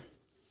 Yeah,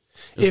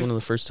 it was one of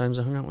the first times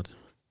I hung out with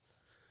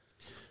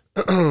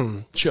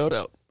him. Shout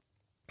out.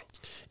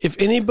 If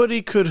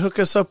anybody could hook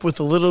us up with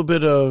a little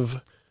bit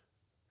of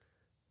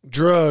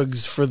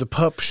drugs for the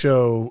pup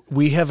show,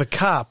 we have a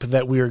cop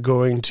that we are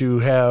going to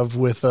have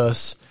with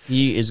us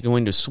He is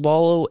going to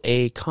swallow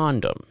a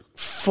condom.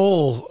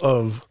 full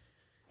of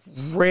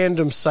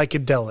random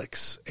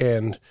psychedelics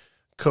and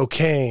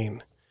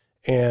cocaine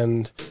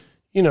and,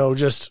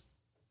 just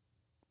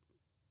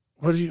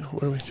what are we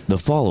doing? The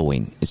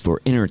following is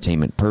for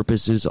entertainment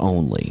purposes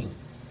only.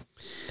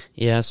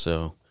 Yeah,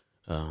 so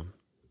I'm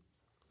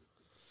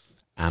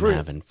Great.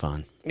 having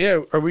fun.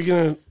 Yeah, are we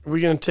gonna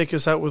take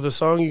us out with a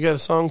song? You got a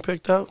song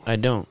picked out? I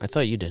don't. I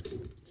thought you did.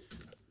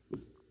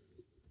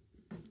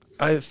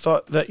 I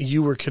thought that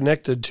you were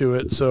connected to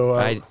it,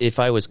 so If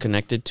I was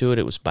connected to it,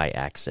 it was by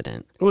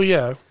accident. well,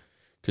 yeah.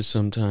 Because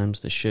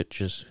sometimes the shit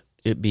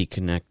it be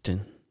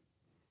connecting.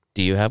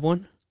 Do you have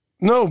one?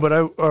 No, but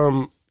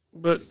ugh.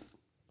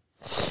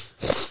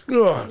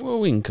 Well,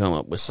 we can come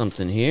up with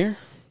something here.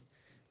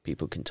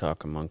 People can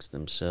talk amongst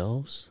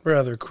themselves.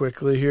 Rather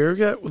quickly here.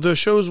 The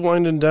show's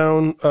winding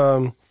down.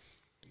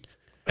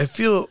 I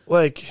feel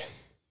like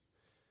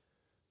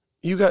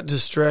you got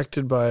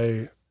distracted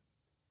by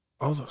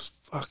all those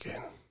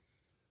fucking.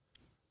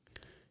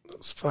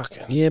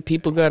 Yeah,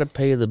 people got to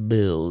pay the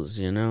bills,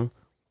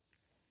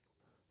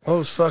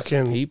 Those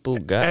fucking People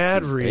got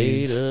ad to pay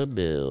reads. the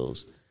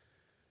bills.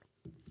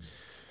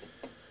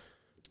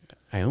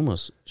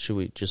 Should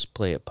we just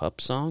play a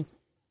pup song?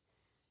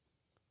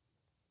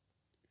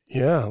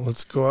 Yeah,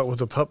 let's go out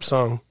with a pup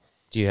song.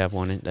 Do you have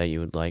one that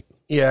you would like?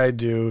 Yeah, I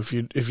do. If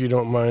you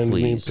don't mind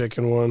Please. me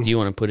picking one. Do you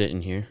want to put it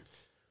in here?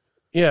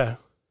 Yeah.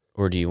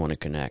 Or do you want to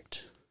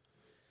connect?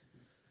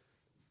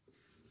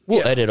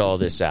 We'll edit all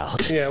this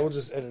out. Yeah, we'll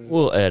just edit it.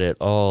 We'll edit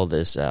all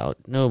this out.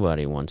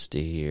 Nobody wants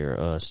to hear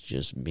us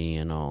just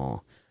being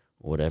all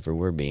whatever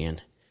we're being.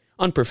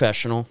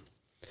 Unprofessional.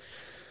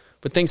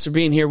 But thanks for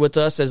being here with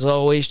us. As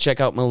always, check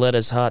out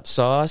Miletta's Hot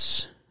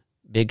Sauce.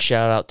 Big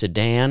shout out to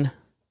Dan.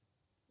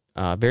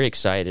 Very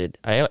excited.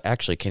 I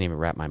actually can't even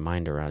wrap my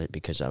mind around it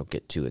because I'll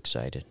get too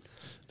excited.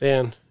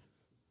 Dan,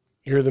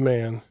 you're the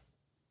man.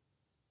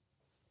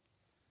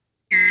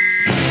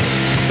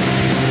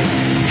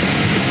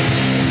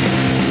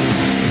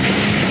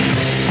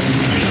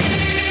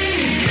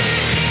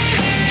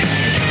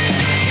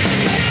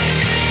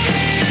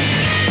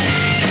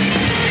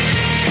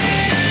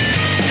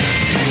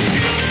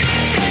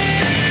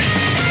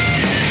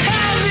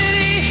 How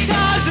many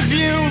times have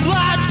you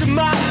lied to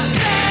my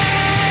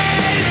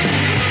face?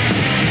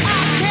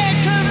 I can't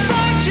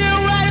confront you,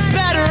 and it's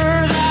better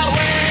that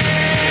way.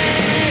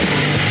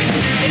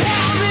 And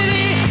how many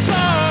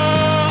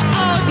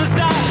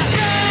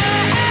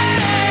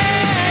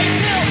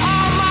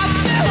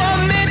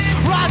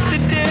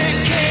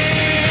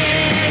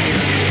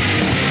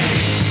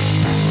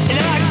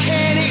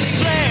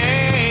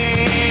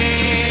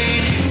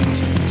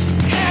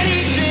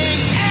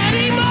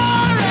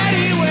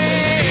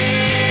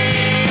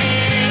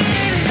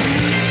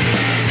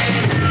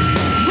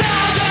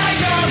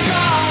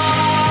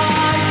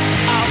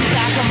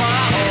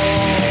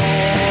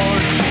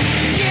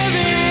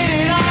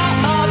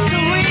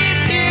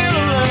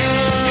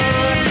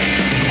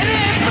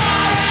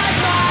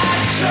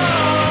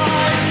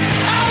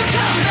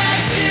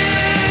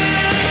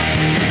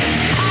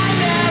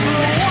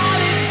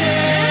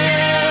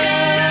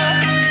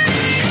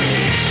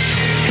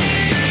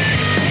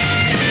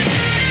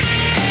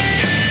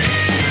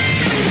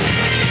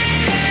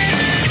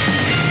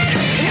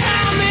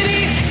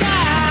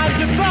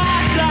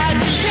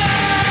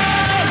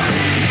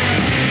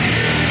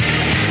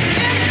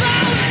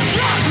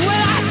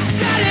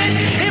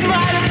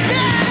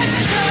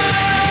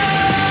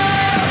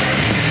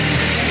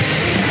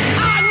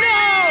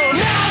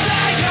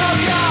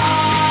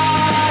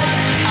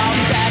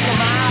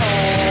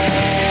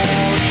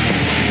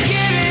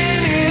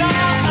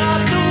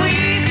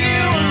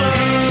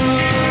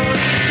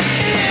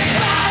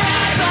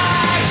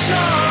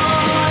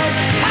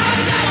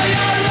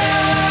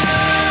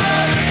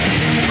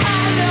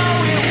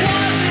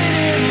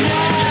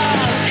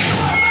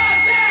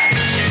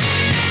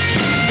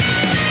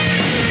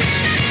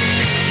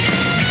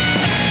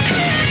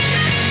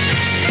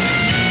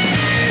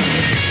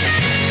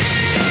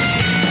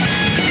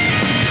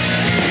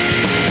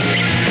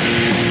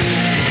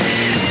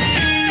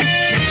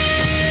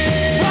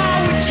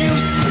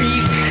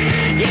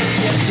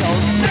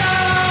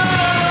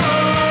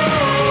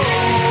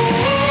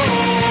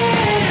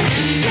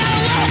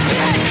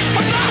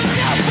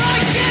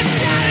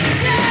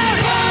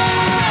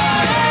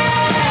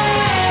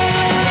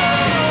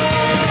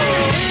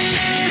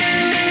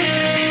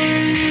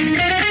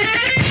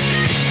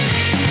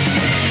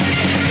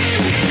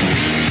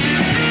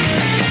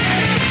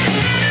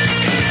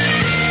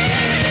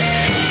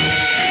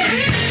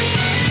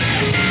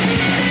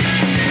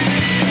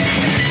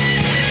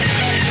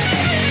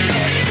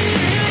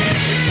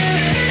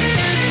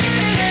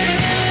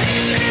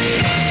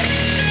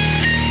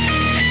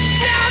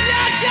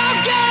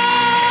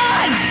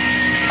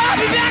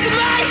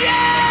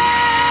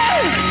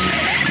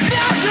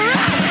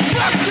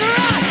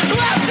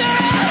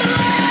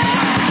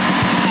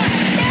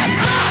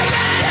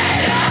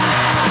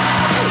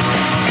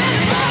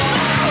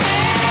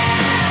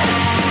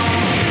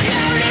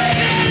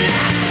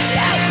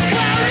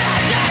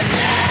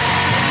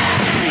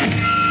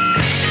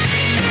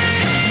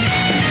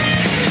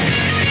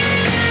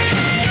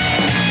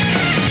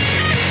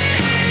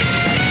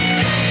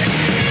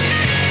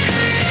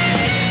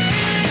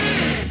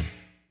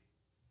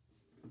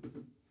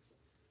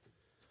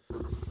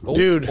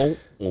Dude,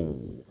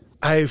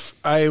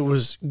 I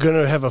was going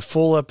to have a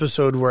full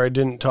episode where I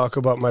didn't talk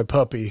about my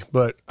puppy,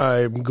 but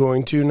I'm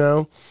going to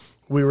now.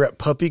 We were at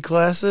puppy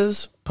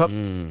classes,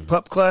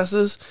 pup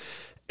classes,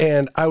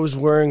 and I was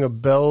wearing a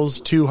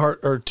Bell's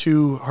Two-Hearted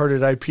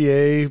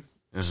IPA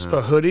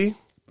a hoodie.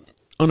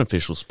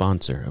 Unofficial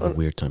sponsor of a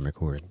Weird Time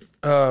Recording.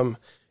 And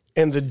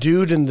the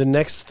dude in the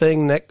next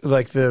thing,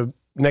 like the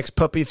next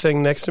puppy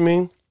thing next to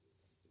me,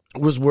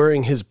 was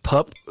wearing his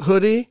pup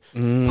hoodie,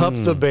 Pup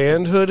the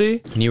Band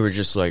hoodie. And you were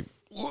just like,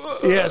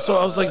 yeah, so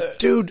I was like,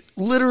 dude,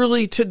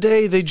 literally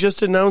today they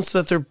just announced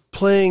that they're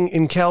playing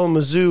in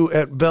Kalamazoo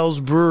at Bell's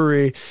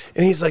Brewery.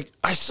 And he's like,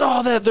 I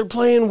saw that they're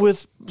playing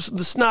with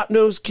the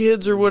Snot-Nosed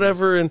Kids or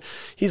whatever. And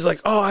he's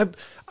like, oh,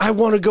 I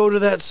want to go to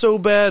that so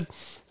bad.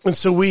 And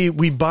so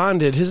we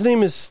bonded. His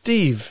name is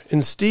Steve.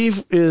 And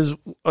Steve is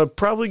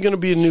probably going to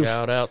be a new...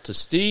 shout out to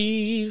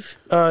Steve.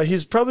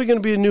 He's probably going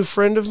to be a new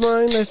friend of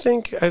mine, I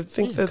think.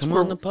 That's come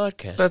where on the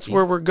podcast. That's Steve.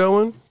 where we're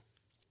going.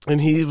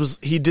 And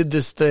he did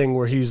this thing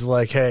where he's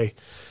like, hey,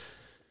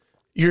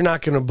 you're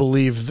not going to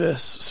believe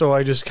this. So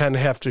I just kind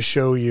of have to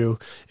show you.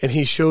 And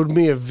he showed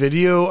me a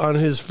video on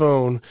his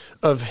phone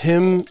of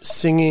him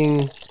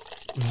singing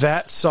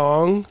that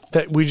song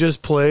that we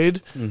just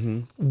played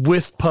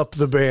with Pup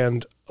the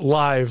Band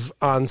live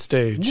on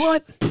stage.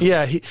 What?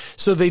 Yeah.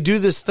 So they do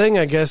this thing,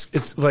 I guess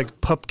it's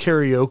like Pup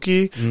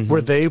karaoke,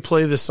 where they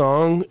play the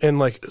song and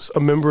like a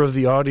member of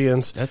the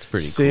audience That's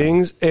pretty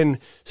sings. And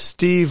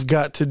Steve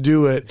got to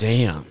do it.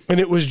 Damn. And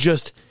it was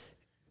just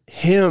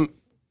him.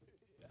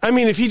 I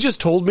mean, if he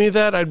just told me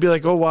that, I'd be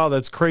like, oh, wow,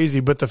 that's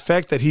crazy. But the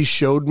fact that he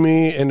showed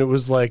me and it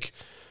was like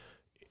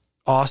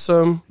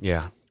awesome.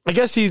 Yeah. I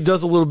guess he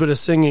does a little bit of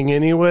singing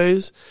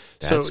anyways.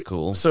 That's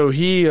cool. So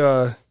he...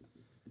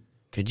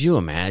 Could you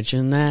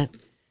imagine that?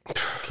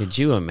 Could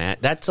you imagine?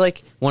 That's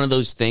like one of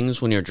those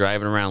things when you're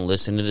driving around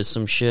listening to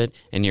some shit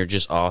and you're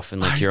just off in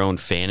like your own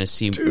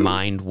fantasy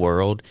mind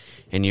world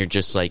and you're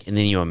just like, and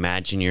then you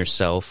imagine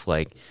yourself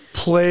like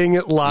playing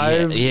it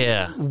live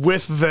yeah.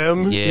 with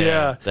them.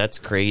 Yeah. That's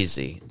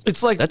crazy.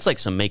 It's like... That's like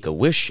some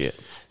Make-A-Wish shit.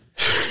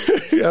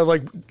 yeah,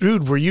 like,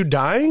 dude, were you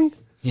dying?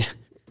 Yeah.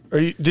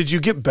 Did you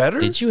get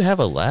better? Did you have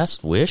a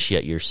last wish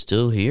yet you're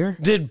still here?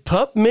 Did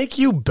Pup make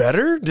you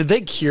better? Did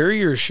they cure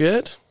your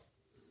shit?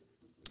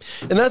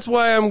 And that's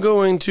why I'm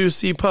going to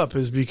see Pup,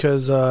 is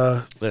because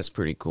That's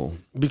pretty cool.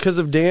 because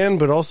of Dan,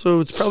 but also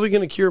it's probably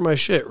going to cure my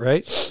shit,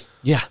 right?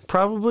 Yeah.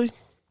 Probably.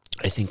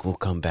 I think we'll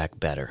come back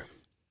better.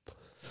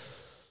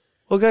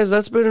 Well, guys,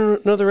 that's been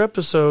another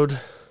episode.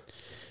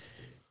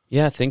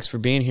 Yeah, thanks for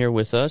being here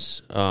with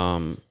us.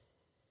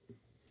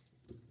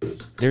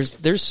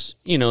 There's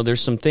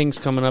some things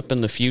coming up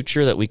in the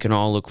future that we can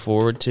all look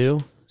forward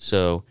to.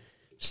 So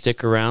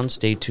stick around,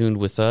 stay tuned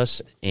with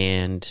us,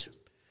 and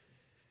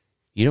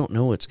you don't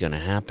know what's going to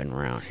happen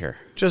around here.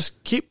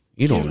 Just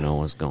You don't know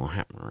what's going to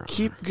happen around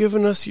here. keep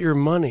giving us your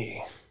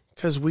money,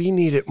 because we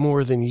need it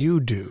more than you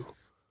do.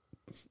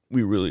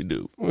 We really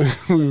do. We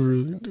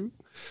really do.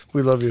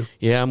 We love you.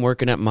 Yeah, I'm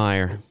working at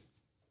Meijer.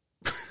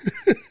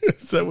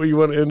 Is that what you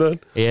want to end on?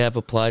 Yeah, I've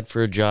applied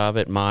for a job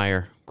at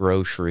Meijer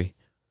Grocery.